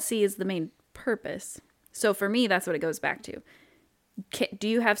what you can see is the main purpose. So for me, that's what it goes back to. Do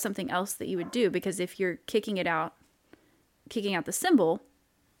you have something else that you would do? Because if you're kicking out the symbol,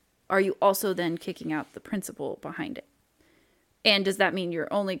 are you also then kicking out the principle behind it? And does that mean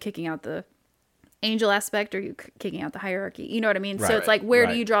you're only kicking out the angel aspect, or are you kicking out the hierarchy? You know what I mean? Right. So it's like, where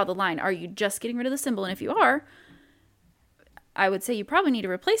do you draw the line? Are you just getting rid of the symbol? And if you are, I would say you probably need to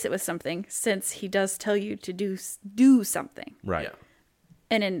replace it with something, since he does tell you to do something. Right. Yeah.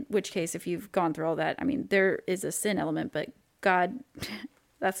 And in which case, if you've gone through all that, there is a sin element, but God,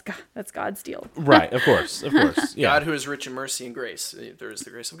 that's God's deal. Right, of course. Yeah. God who is rich in mercy and grace. There is the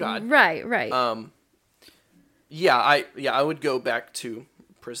grace of God. Right. I would go back to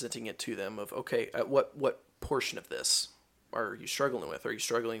presenting it to them of, okay, what portion of this are you struggling with? Are you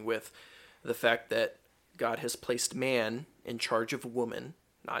struggling with the fact that God has placed man in charge of woman,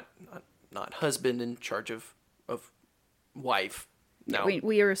 not husband in charge of wife? No,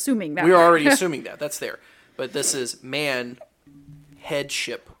 we are assuming that. We are already assuming that. That's there. But this is man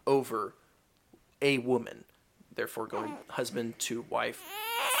headship over a woman. Therefore, going husband to wife,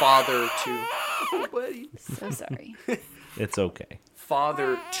 father to... Oh, buddy. So sorry. It's okay.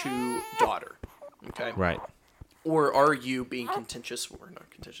 Father to daughter. Okay? Right. Or are you being contentious, or not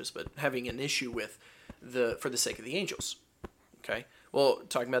contentious, but having an issue with for the sake of the angels? Okay? Well,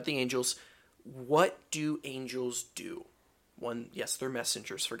 talking about the angels, what do angels do? One, yes, they're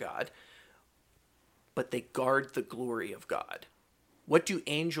messengers for God, but they guard the glory of God. What do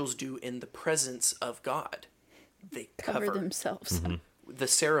angels do in the presence of God? They cover themselves. Mm-hmm. The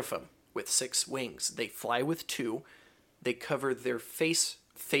seraphim with 6 wings. They fly with 2. They cover their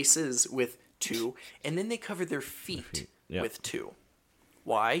faces with 2, and then they cover their feet with 2.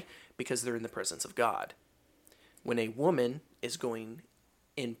 Why? Because they're in the presence of God. When a woman is going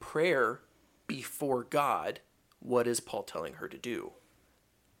in prayer before God, what is Paul telling her to do?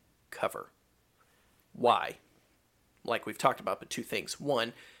 Cover. Why? like we've talked about, but two things.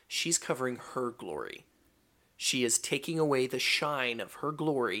 One, she's covering her glory. She is taking away the shine of her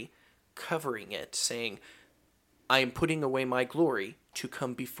glory, covering it, saying, I am putting away my glory to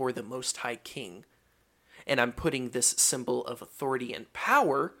come before the Most High King. And I'm putting this symbol of authority and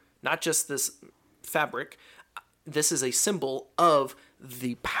power, not just this fabric. This is a symbol of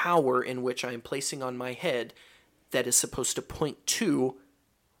the power in which I am placing on my head that is supposed to point to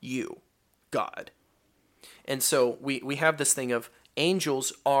you, God. And so we have this thing of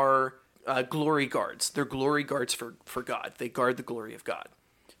angels are glory guards. They're glory guards for God. They guard the glory of God.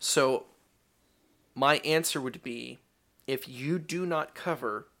 So my answer would be, if you do not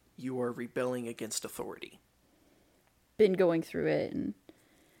cover, you are rebelling against authority. Been going through it, and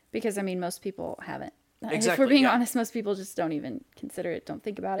because I mean, most people haven't. Exactly, if we're being yeah. honest, most people just don't even consider it, don't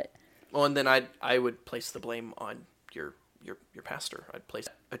think about it. Well, and then I would place the blame on your pastor. I'd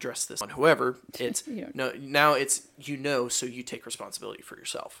address this on whoever. It's no, now it's so you take responsibility for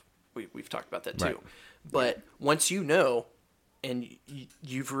yourself. We've talked about that too. Right. But once you know, and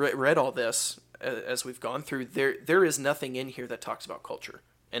you've read all this as we've gone through, there is nothing in here that talks about culture.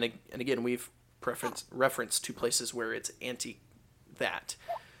 And again, we've referenced two places where it's anti that.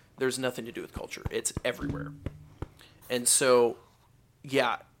 There's nothing to do with culture. It's everywhere. And so,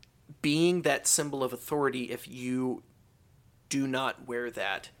 yeah, being that symbol of authority, if you do not wear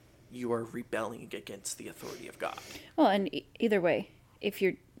that, you are rebelling against the authority of God. Well, and either way, if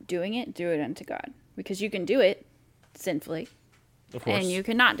you're doing it, do it unto God. Because you can do it sinfully. Of course. And you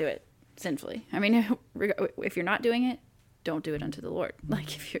cannot do it sinfully. I mean, if you're not doing it, don't do it unto the Lord.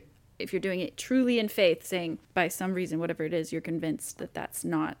 Like if you're doing it truly in faith, saying by some reason, whatever it is, you're convinced that that's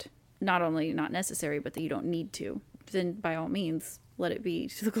not only not necessary, but that you don't need to, then by all means, let it be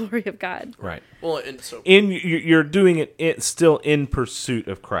to the glory of God. Right. Well, and so you're doing it still in pursuit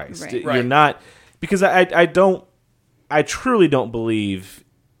of Christ. Right. You're not, because I truly don't believe,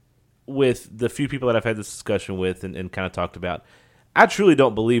 with the few people that I've had this discussion with and kind of talked about, I truly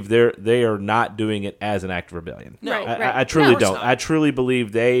don't believe they are not doing it as an act of rebellion. No. Right, I truly No, don't. not. I truly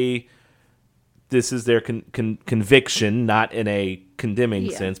believe this is their conviction, not in a condemning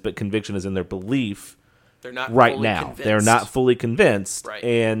sense, but conviction is in their belief. they're not Right fully now, convinced. they're not fully convinced, Right.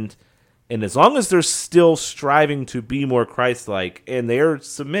 and as long as they're still striving to be more Christ-like, and they are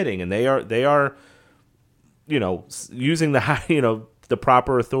submitting, and they are, using the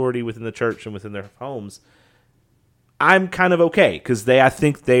proper authority within the church and within their homes, I'm kind of okay, because I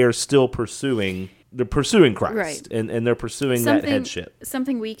think they are still pursuing Christ, Right. and they're pursuing that headship.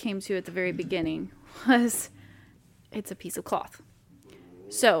 Something we came to at the very beginning was, it's a piece of cloth.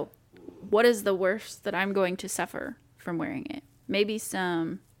 So, what is the worst that I'm going to suffer from wearing it? Maybe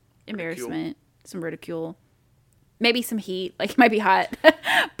some embarrassment, some ridicule, maybe some heat, like it might be hot.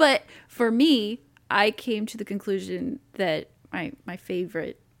 But for me, I came to the conclusion that my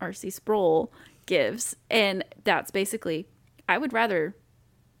favorite R.C. Sproul gives, and that's basically, I would rather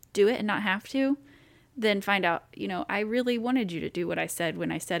do it and not have to than find out, I really wanted you to do what I said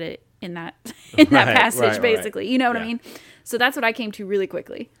when I said it in that passage, right. basically. You know what I Yeah. mean? So that's what I came to really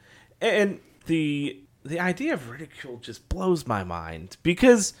quickly. And the idea of ridicule just blows my mind,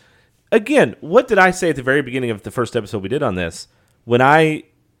 because, again, what did I say at the very beginning of the first episode we did on this? When I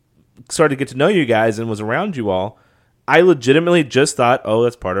started to get to know you guys and was around you all, I legitimately just thought, oh,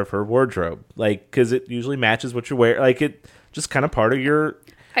 that's part of her wardrobe, because it usually matches what you're wearing, it just kind of part of your.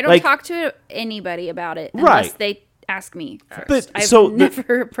 I don't talk to anybody about it unless Right. they ask me first. But I've so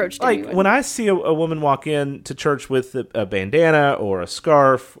never approached anyone. when I see a woman walk in to church with a bandana or a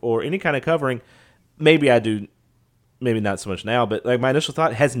scarf or any kind of covering, maybe I do, maybe not so much now, but my initial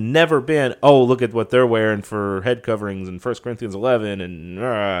thought has never been, oh, look at what they're wearing for head coverings in 1 Corinthians 11, and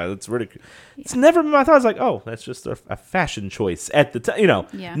that's ridiculous. Yeah. It's never been my thought. I was like, oh, that's just a fashion choice at the time.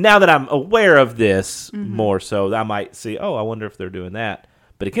 Yeah. Now that I'm aware of this more so, I might see, oh, I wonder if they're doing that.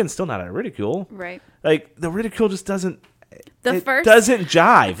 But again, still not out of ridicule. Right. The ridicule just doesn't First doesn't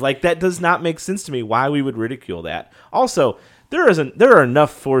jive. That does not make sense to me why we would ridicule that. Also, there are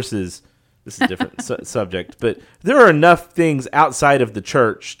enough forces. This is a different subject, but there are enough things outside of the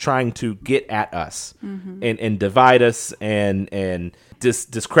church trying to get at us and divide us and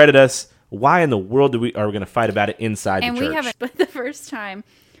discredit us. Why in the world are we going to fight about it inside the church? And we haven't. But the first time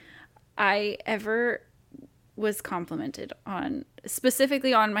I ever was complimented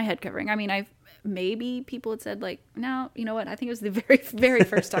specifically on my head covering. I mean, maybe people had said no, you know what? I think it was the very, very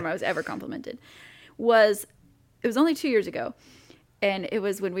first time I was ever complimented. It was only 2 years ago. And it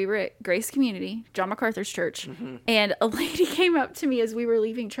was when we were at Grace Community, John MacArthur's church. And a lady came up to me as we were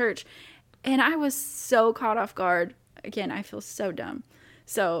leaving church. And I was so caught off guard. Again, I feel so dumb.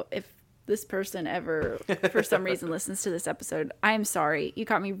 So if this person ever, for some reason, listens to this episode, I am sorry. You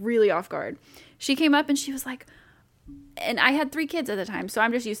caught me really off guard. She came up and she was like, and I had 3 kids at the time, so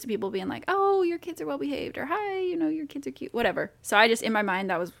I'm just used to people being like, oh, your kids are well behaved, or hi, your kids are cute, whatever. So I just, in my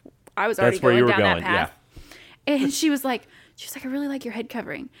mind, I was already going down that path. Yeah. And she was like, I really like your head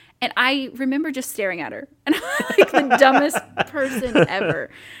covering. And I remember just staring at her. And I'm like the dumbest person ever.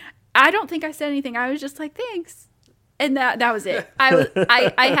 I don't think I said anything. I was just like, thanks. And that was it.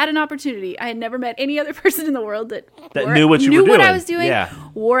 I had an opportunity. I had never met any other person in the world that knew what you were doing. Knew what I was doing. Yeah.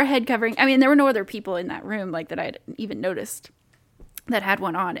 Wore a head covering. I mean, there were no other people in that room like that I'd even noticed that had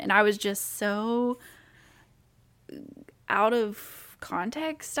one on. And I was just so out of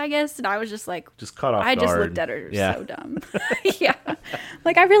context, I guess. And I was just like, caught off guard. I just looked at her so dumb. Yeah.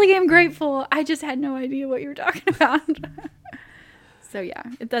 Like, I really am grateful. I just had no idea what you were talking about. So yeah,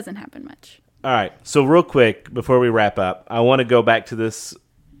 it doesn't happen much. All right. So real quick, before we wrap up, I want to go back to this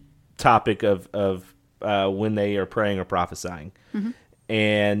topic of when they are praying or prophesying. Mm-hmm.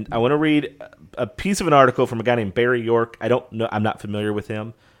 And I want to read a piece of an article from a guy named Barry York. I don't know. I'm not familiar with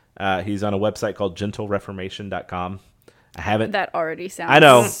him. He's on a website called gentlereformation.com. I haven't. That already sounds. I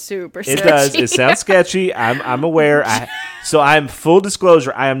know. Super sketchy. It does. It sounds sketchy. I'm aware. So I'm full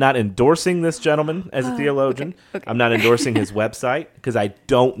disclosure. I am not endorsing this gentleman as a theologian. Okay. I'm not endorsing his website because I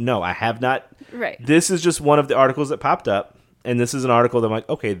don't know. I have not. Right. This is just one of the articles that popped up, and this is an article that I'm like,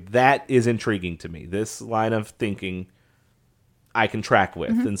 okay, that is intriguing to me. This line of thinking, I can track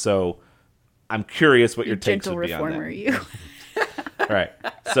with, and so I'm curious what your takes would be on that. Reformer, you. All right.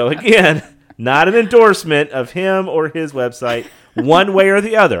 So again. Not an endorsement of him or his website, one way or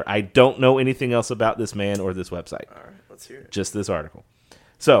the other. I don't know anything else about this man or this website. All right, let's hear it. Just this article.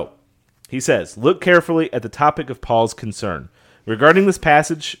 So, he says, look carefully at the topic of Paul's concern. Regarding this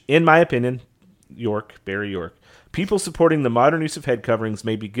passage, in my opinion, Barry York, people supporting the modern use of head coverings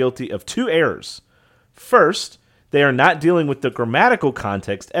may be guilty of 2 errors. First, they are not dealing with the grammatical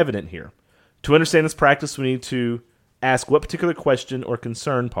context evident here. To understand this practice, we need to ask what particular question or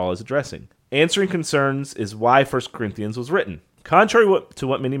concern Paul is addressing. Answering concerns is why 1 Corinthians was written. Contrary to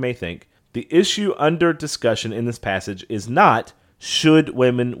what many may think, the issue under discussion in this passage is not should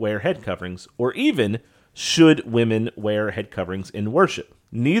women wear head coverings, or even should women wear head coverings in worship.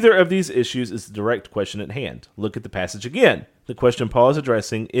 Neither of these issues is the direct question at hand. Look at the passage again. The question Paul is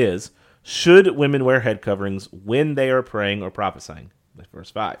addressing is, should women wear head coverings when they are praying or prophesying?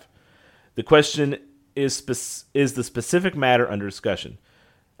 Verse 5. The question is the specific matter under discussion.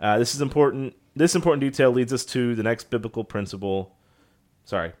 This is important. This important detail leads us to the next principle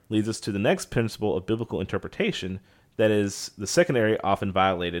of biblical interpretation that is the second area often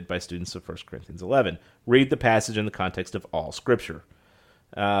violated by students of 1 Corinthians 11. Read the passage in the context of all Scripture.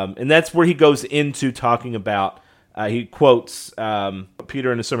 And that's where he goes into talking about, he quotes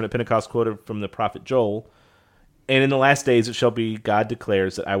Peter in the sermon at Pentecost, quoted from the prophet Joel, and in the last days it shall be, God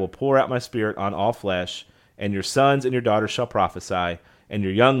declares, that I will pour out my spirit on all flesh, and your sons and your daughters shall prophesy, and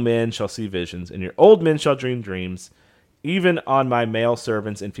your young men shall see visions, and your old men shall dream dreams. Even on my male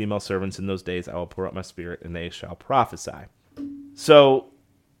servants and female servants in those days I will pour out my spirit, and they shall prophesy. So,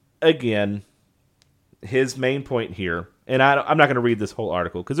 again, his main point here, and I'm not going to read this whole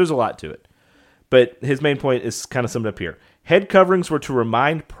article because there's a lot to it, but his main point is kind of summed up here. Head coverings were to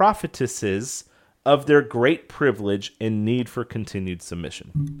remind prophetesses of their great privilege and need for continued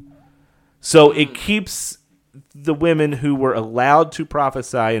submission. So it keeps the women who were allowed to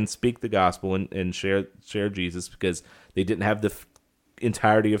prophesy and speak the gospel and share Jesus because they didn't have the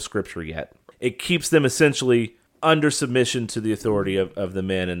entirety of Scripture yet. It keeps them essentially under submission to the authority of the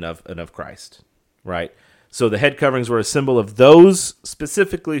men and of Christ, right? So the head coverings were a symbol of those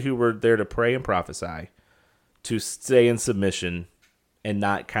specifically who were there to pray and prophesy, to stay in submission and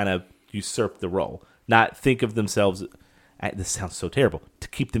not kind of usurp the role, not think of themselves, this sounds so terrible, to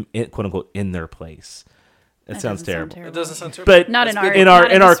keep them, quote unquote, in their place. That sounds terrible. It doesn't sound terrible. But not in our room.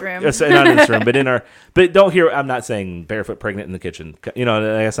 Not in this room, but in our. But don't hear. I'm not saying barefoot pregnant in the kitchen. You know,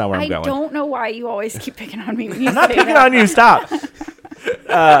 that's not where I'm going. I don't know why you always keep picking on me when you I'm not say picking that. on you. Stop.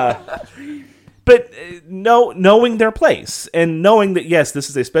 But knowing their place and knowing that yes, this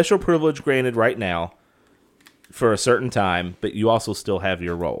is a special privilege granted right now for a certain time, but you also still have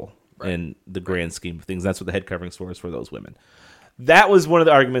your role in the grand scheme of things. That's what the head coverings for is for those women. That was one of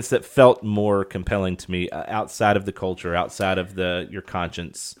the arguments that felt more compelling to me outside of the culture, outside of your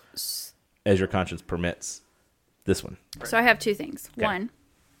conscience, as your conscience permits. This one. So I have 2 things. Okay. One,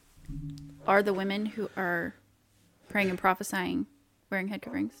 are the women who are praying and prophesying wearing head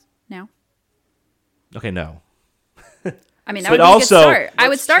coverings now? Okay, no. I mean, that But would be a good also- start. I would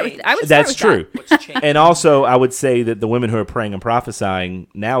What's start with. changed? I would start That's with true. that. What's changed? And also, I would say that the women who are praying and prophesying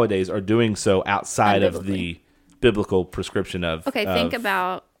nowadays are doing so outside of the biblical prescription of Okay, think of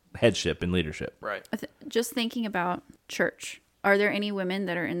about headship and leadership. Right. just thinking about church. Are there any women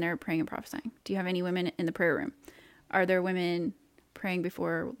that are in there praying and prophesying? Do you have any women in the prayer room? Are there women praying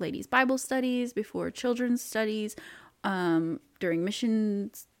before ladies' Bible studies, before children's studies, during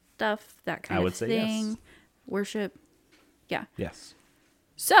mission stuff, that kind I of would say thing? yes. Worship. Yeah. Yes.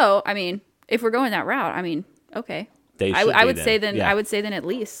 So, I mean, if we're going that route, I mean, okay. They I should would be say then. then Yeah. I would say then at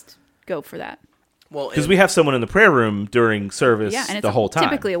least go for that. Well, Because we have someone in the prayer room during service Yeah, and it's the whole time.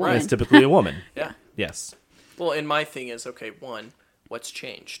 typically a woman. And it's typically a woman. yeah. Yes. Well, and my thing is, okay, one, what's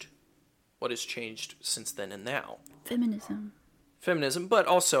changed? What has changed since then and now? Feminism. Feminism, but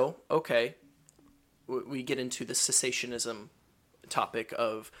also, okay, we get into the cessationism topic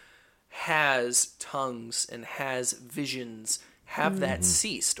of has tongues and has visions, have that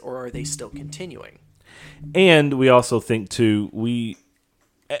ceased, or are they still continuing? And we also think too,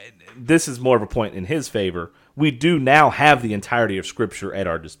 this is more of a point in his favor. We do now have the entirety of Scripture at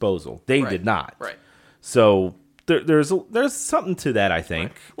our disposal. They Right. did not. Right. So there's something to that, I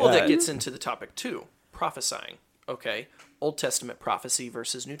think. Well, that gets into the topic too, prophesying. Okay, Old Testament prophecy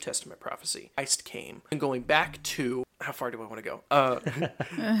versus New Testament prophecy. Christ came, and going back to how far do I want to go?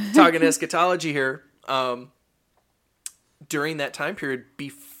 Talking eschatology here. During that time period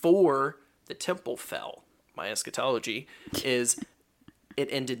before the temple fell, my eschatology is it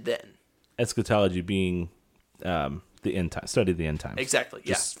ended then. Eschatology being the end time, study of the end times. Exactly.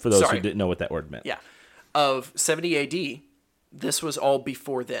 Just yeah. for those Sorry. who didn't know what that word meant. Yeah. Of 70 AD, this was all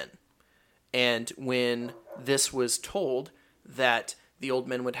before then. And when this was told that the old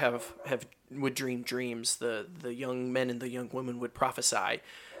men would would dream dreams, the young men and the young women would prophesy,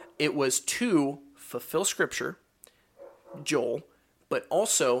 it was to fulfill Scripture, Joel, but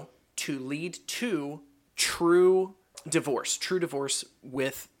also to lead to true divorce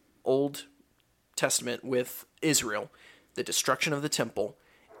with Old Testament, with Israel, the destruction of the temple,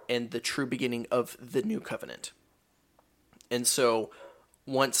 and the true beginning of the new covenant. And so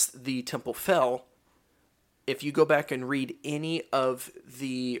once the temple fell, if you go back and read any of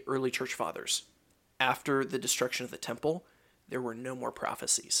the early church fathers, after the destruction of the temple, there were no more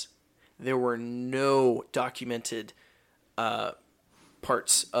prophecies. There were no documented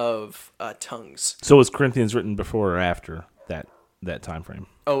parts of tongues. So was Corinthians written before or after that time frame?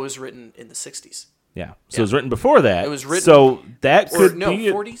 Oh, it was written in the 60s. Yeah. So it was written before that. It was written- So that Or could no, be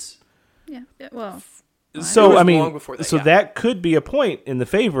 40s? Yeah. Well, So It was I mean, long before that, so yeah. that could be a point in the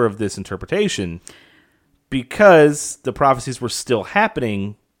favor of this interpretation, because the prophecies were still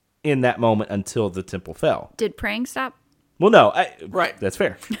happening in that moment until the temple fell. did praying stop? Well, no, Right. That's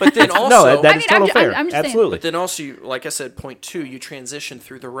fair. But then also, No, that I is mean, total I'm fair. just saying. Absolutely. then also, like I said, point 2, you transition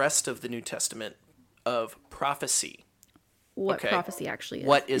through the rest of the New Testament of prophecy. What Okay. prophecy actually is?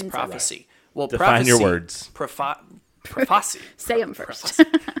 What is inside prophecy? Well, Define your words. Prophecy. that. Say them first.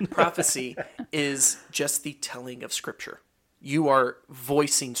 Prophecy is just the telling of Scripture. You are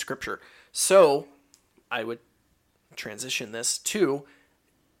voicing Scripture. So I would transition this to,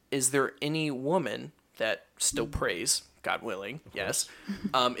 is there any woman that still prays, God willing, yes.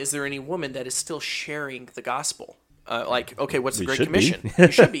 Is there any woman that is still sharing the gospel? Like, okay, what's the We Great should be. Commission?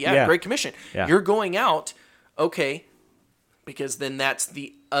 You should be, yeah, Yeah. Great Commission. Yeah. You're going out, okay, because then that's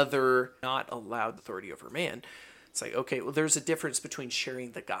the other not allowed authority over man. It's like, okay, well, there's a difference between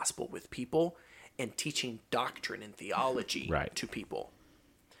sharing the gospel with people and teaching doctrine and theology Right. to people.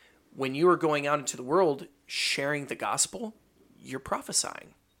 When you are going out into the world sharing the gospel, you're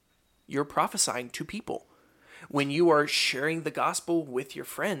prophesying. You're prophesying to people. When you are sharing the gospel with your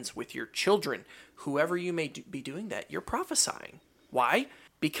friends, with your children, whoever you may be doing that, you're prophesying. Why?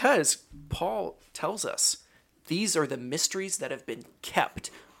 Because Paul tells us these are the mysteries that have been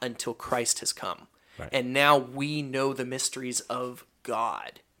kept until Christ has come. Right. And now we know the mysteries of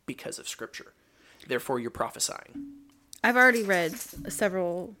God because of Scripture. Therefore, you're prophesying. I've already read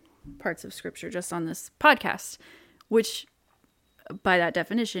several parts of Scripture just on this podcast, which by that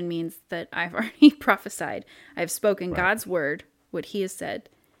definition means that I've already prophesied. I've spoken God's word, what he has said,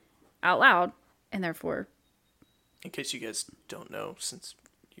 out loud, and therefore... In case you guys don't know, since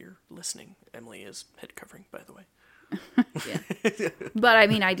you're listening, Emily is head covering, by the way. But I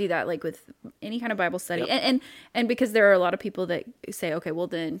mean, I do that like with any kind of Bible study. Yep. And because there are a lot of people that say, okay, well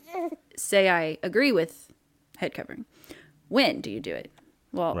then say I agree with head covering. When do you do it?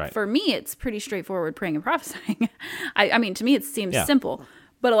 Well, Right. for me, it's pretty straightforward praying and prophesying. I mean, to me, it seems Yeah. simple.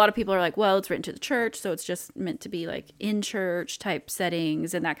 But a lot of people are like, well, it's written to the church, so it's just meant to be like in church type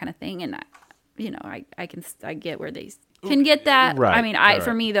settings and that kind of thing. And I get where they can get that. Right, I mean, right.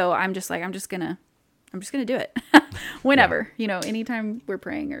 for me though, I'm just gonna do it whenever, anytime we're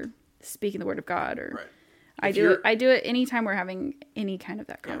praying or speaking the word of God, or Right. I do it anytime we're having any kind of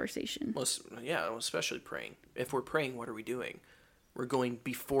that conversation. Well, especially praying. If we're praying, what are we doing? We're going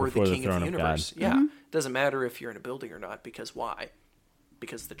before the Before the King of throne the of God. universe. Yeah. It doesn't matter if you're in a building or not, because why?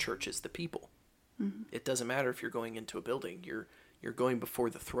 Because the church is the people. It doesn't matter if you're going into a building. You're going before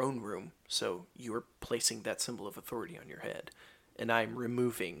the throne room, so you're placing that symbol of authority on your head. And I'm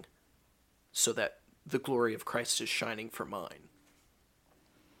removing so that the glory of Christ is shining for mine.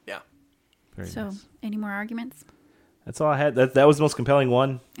 Yeah. Very So, nice. any more arguments? That's all I had. That was the most compelling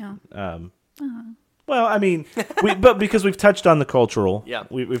one. Oh. Well, I mean, but because we've touched on the cultural, Yeah.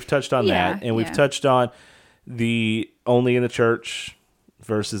 we've touched on Yeah, that, and we've yeah. touched on the only in the church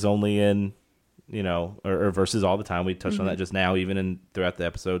versus only in, or versus all the time. We touched on that just now, even throughout the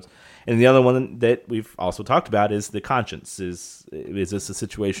episodes. And the other one that we've also talked about is the conscience. Is this a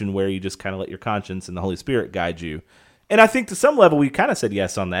situation where you just kind of let your conscience and the Holy Spirit guide you? And I think to some level we kind of said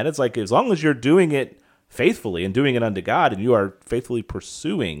yes on that. It's like, as long as you're doing it faithfully and doing it unto God, and you are faithfully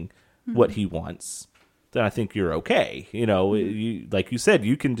pursuing what He wants, then I think you're okay. You, like you said,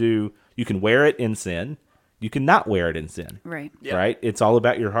 you can wear it in sin. You can not wear it in sin. Right. Yeah. Right? It's all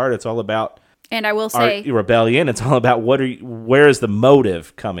about your heart. It's all about And I will our say, rebellion. It's all about where is the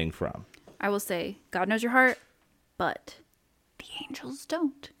motive coming from? God knows your heart, but the angels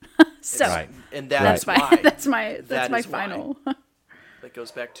don't. So Right. And that's Right. why. that's my That is why. final. That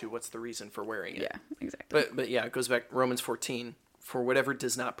goes back to what's the reason for wearing it. Yeah, exactly. But yeah, it goes back Romans 14. For whatever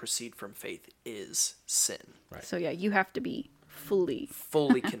does not proceed from faith is sin. So yeah, you have to be fully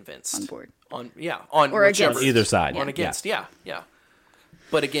Fully convinced. on board. On Or whichever- against. On either side. On Yeah. against, yeah.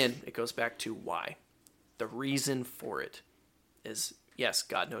 But again, it goes back to why. The reason for it is, yes,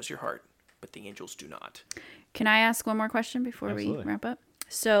 God knows your heart, but the angels do not. Can I ask one more question before Absolutely. we wrap up?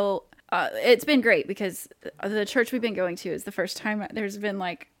 So it's been great because the church we've been going to is the first time there's been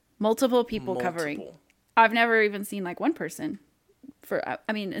like multiple people covering. Multiple. I've never even seen like one person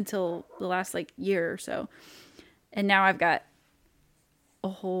until the last like year or so. And now I've got a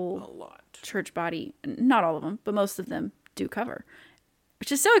whole A lot. church body. Not all of them, but most of them do cover,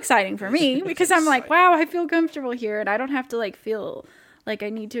 which is so exciting for me because I'm like, wow, I feel comfortable here and I don't have to like feel like I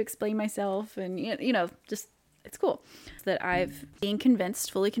need to explain myself and, just it's cool that I've been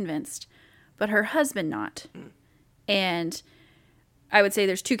convinced, fully convinced, but her husband not. And I would say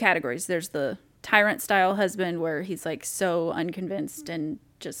there's two categories. There's the tyrant style husband where he's like so unconvinced and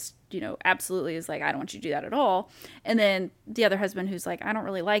just, absolutely is like, I don't want you to do that at all. And then the other husband who's like, I don't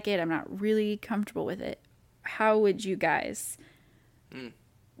really like it. I'm not really comfortable with it. How would you guys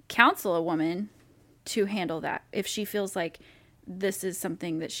counsel a woman to handle that if she feels like this is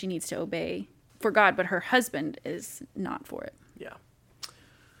something that she needs to obey for God, but her husband is not for it? Yeah.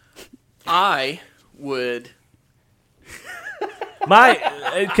 I would.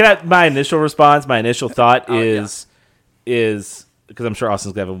 My initial response, my initial thought Oh, is because I'm sure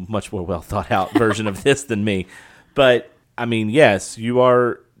Austin's gonna have a much more well thought out version of this than me. But I mean, yes, you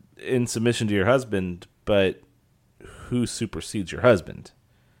are in submission to your husband, but who supersedes your husband,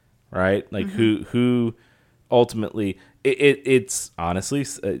 right? Like who ultimately? It's honestly,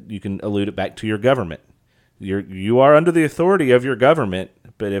 you can allude it back to your government. You are under the authority of your government,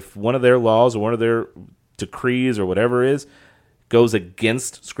 but if one of their laws or one of their decrees or whatever is goes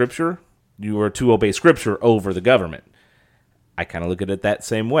against Scripture, you are to obey Scripture over the government. I kind of look at it that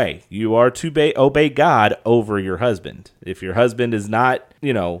same way. You are to obey God over your husband. If your husband is not,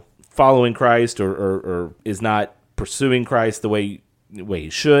 following Christ or is not pursuing Christ the way he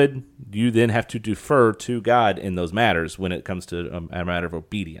should, you then have to defer to God in those matters when it comes to a matter of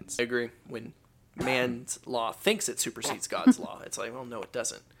obedience. I agree. When man's law thinks it supersedes God's law, it's like, well, no, it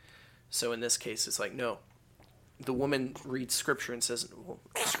doesn't. So in this case, it's like, no. The woman reads Scripture and says, well,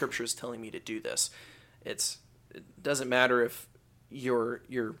 Scripture is telling me to do this. It doesn't matter if your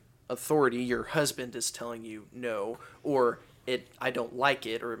authority, your husband is telling you no, or I don't like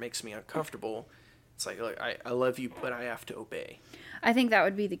it, or it makes me uncomfortable. It's like I love you, but I have to obey. I think that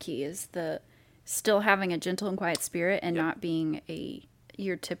would be the key is the still having a gentle and quiet spirit and Yep. not being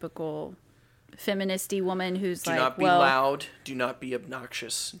your typical feministy woman who's Do like, not be well, loud. Do not be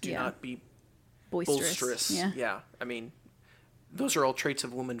obnoxious. Do Yeah. not be boisterous. Yeah. I mean, those are all traits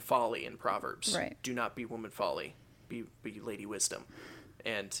of woman folly in Proverbs. Right. Do not be woman folly. Be lady wisdom.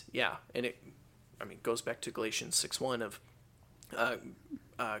 And yeah, and it goes back to Galatians 6:1 of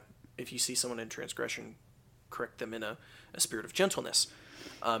if you see someone in transgression, correct them in a spirit of gentleness.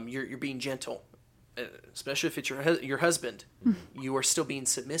 You're being gentle, especially if it's your husband. You are still being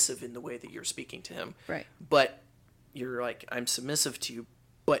submissive in the way that you're speaking to him. Right. But you're like, I'm submissive to you,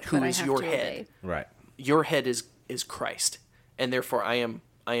 but who But I is have your to head? obey. Right. Your head is Christ, and therefore I am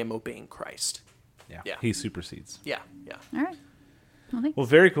obeying Christ. Yeah. Yeah. He supersedes. Yeah, yeah. All right. Well, thanks. Well,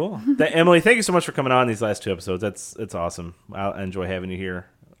 very cool. Emily, thank you so much for coming on these last 2 episodes. It's awesome. I enjoy having you here.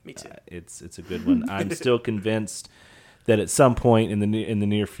 Me too. It's a good one. I'm still convinced that at some point in the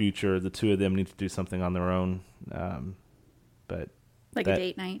near future, the two of them need to do something on their own. But Like a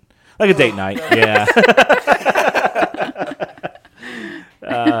date night. like a date night, yeah.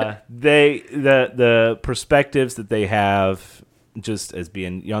 The perspectives that they have, just as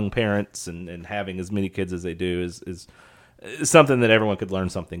being young parents and having as many kids as they do, is something that everyone could learn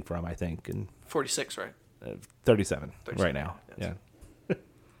something from. I think. And 46, right? 37 37, right now. yes. Yeah.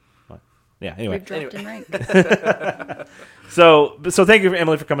 Yeah. Anyway. We've dropped in rank. So thank you,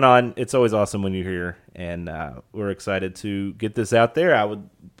 Emily, for coming on. It's always awesome when you're here, and we're excited to get this out there.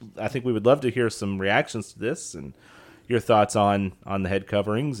 I think we would love to hear some reactions to this and your thoughts on the head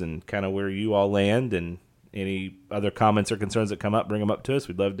coverings and kind of where you all land, and any other comments or concerns that come up, bring them up to us.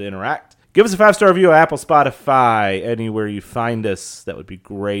 We'd love to interact. Give us a 5-star review on Apple, Spotify, anywhere you find us. That would be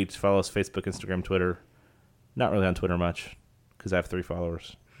great. Follow us Facebook, Instagram, Twitter. Not really on Twitter much because I have 3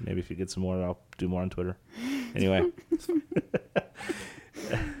 followers. Maybe if you get some more, I'll do more on Twitter. Anyway.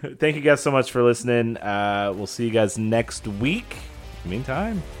 Thank you guys so much for listening. We'll see you guys next week. In the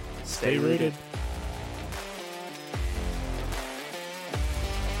meantime, stay rooted.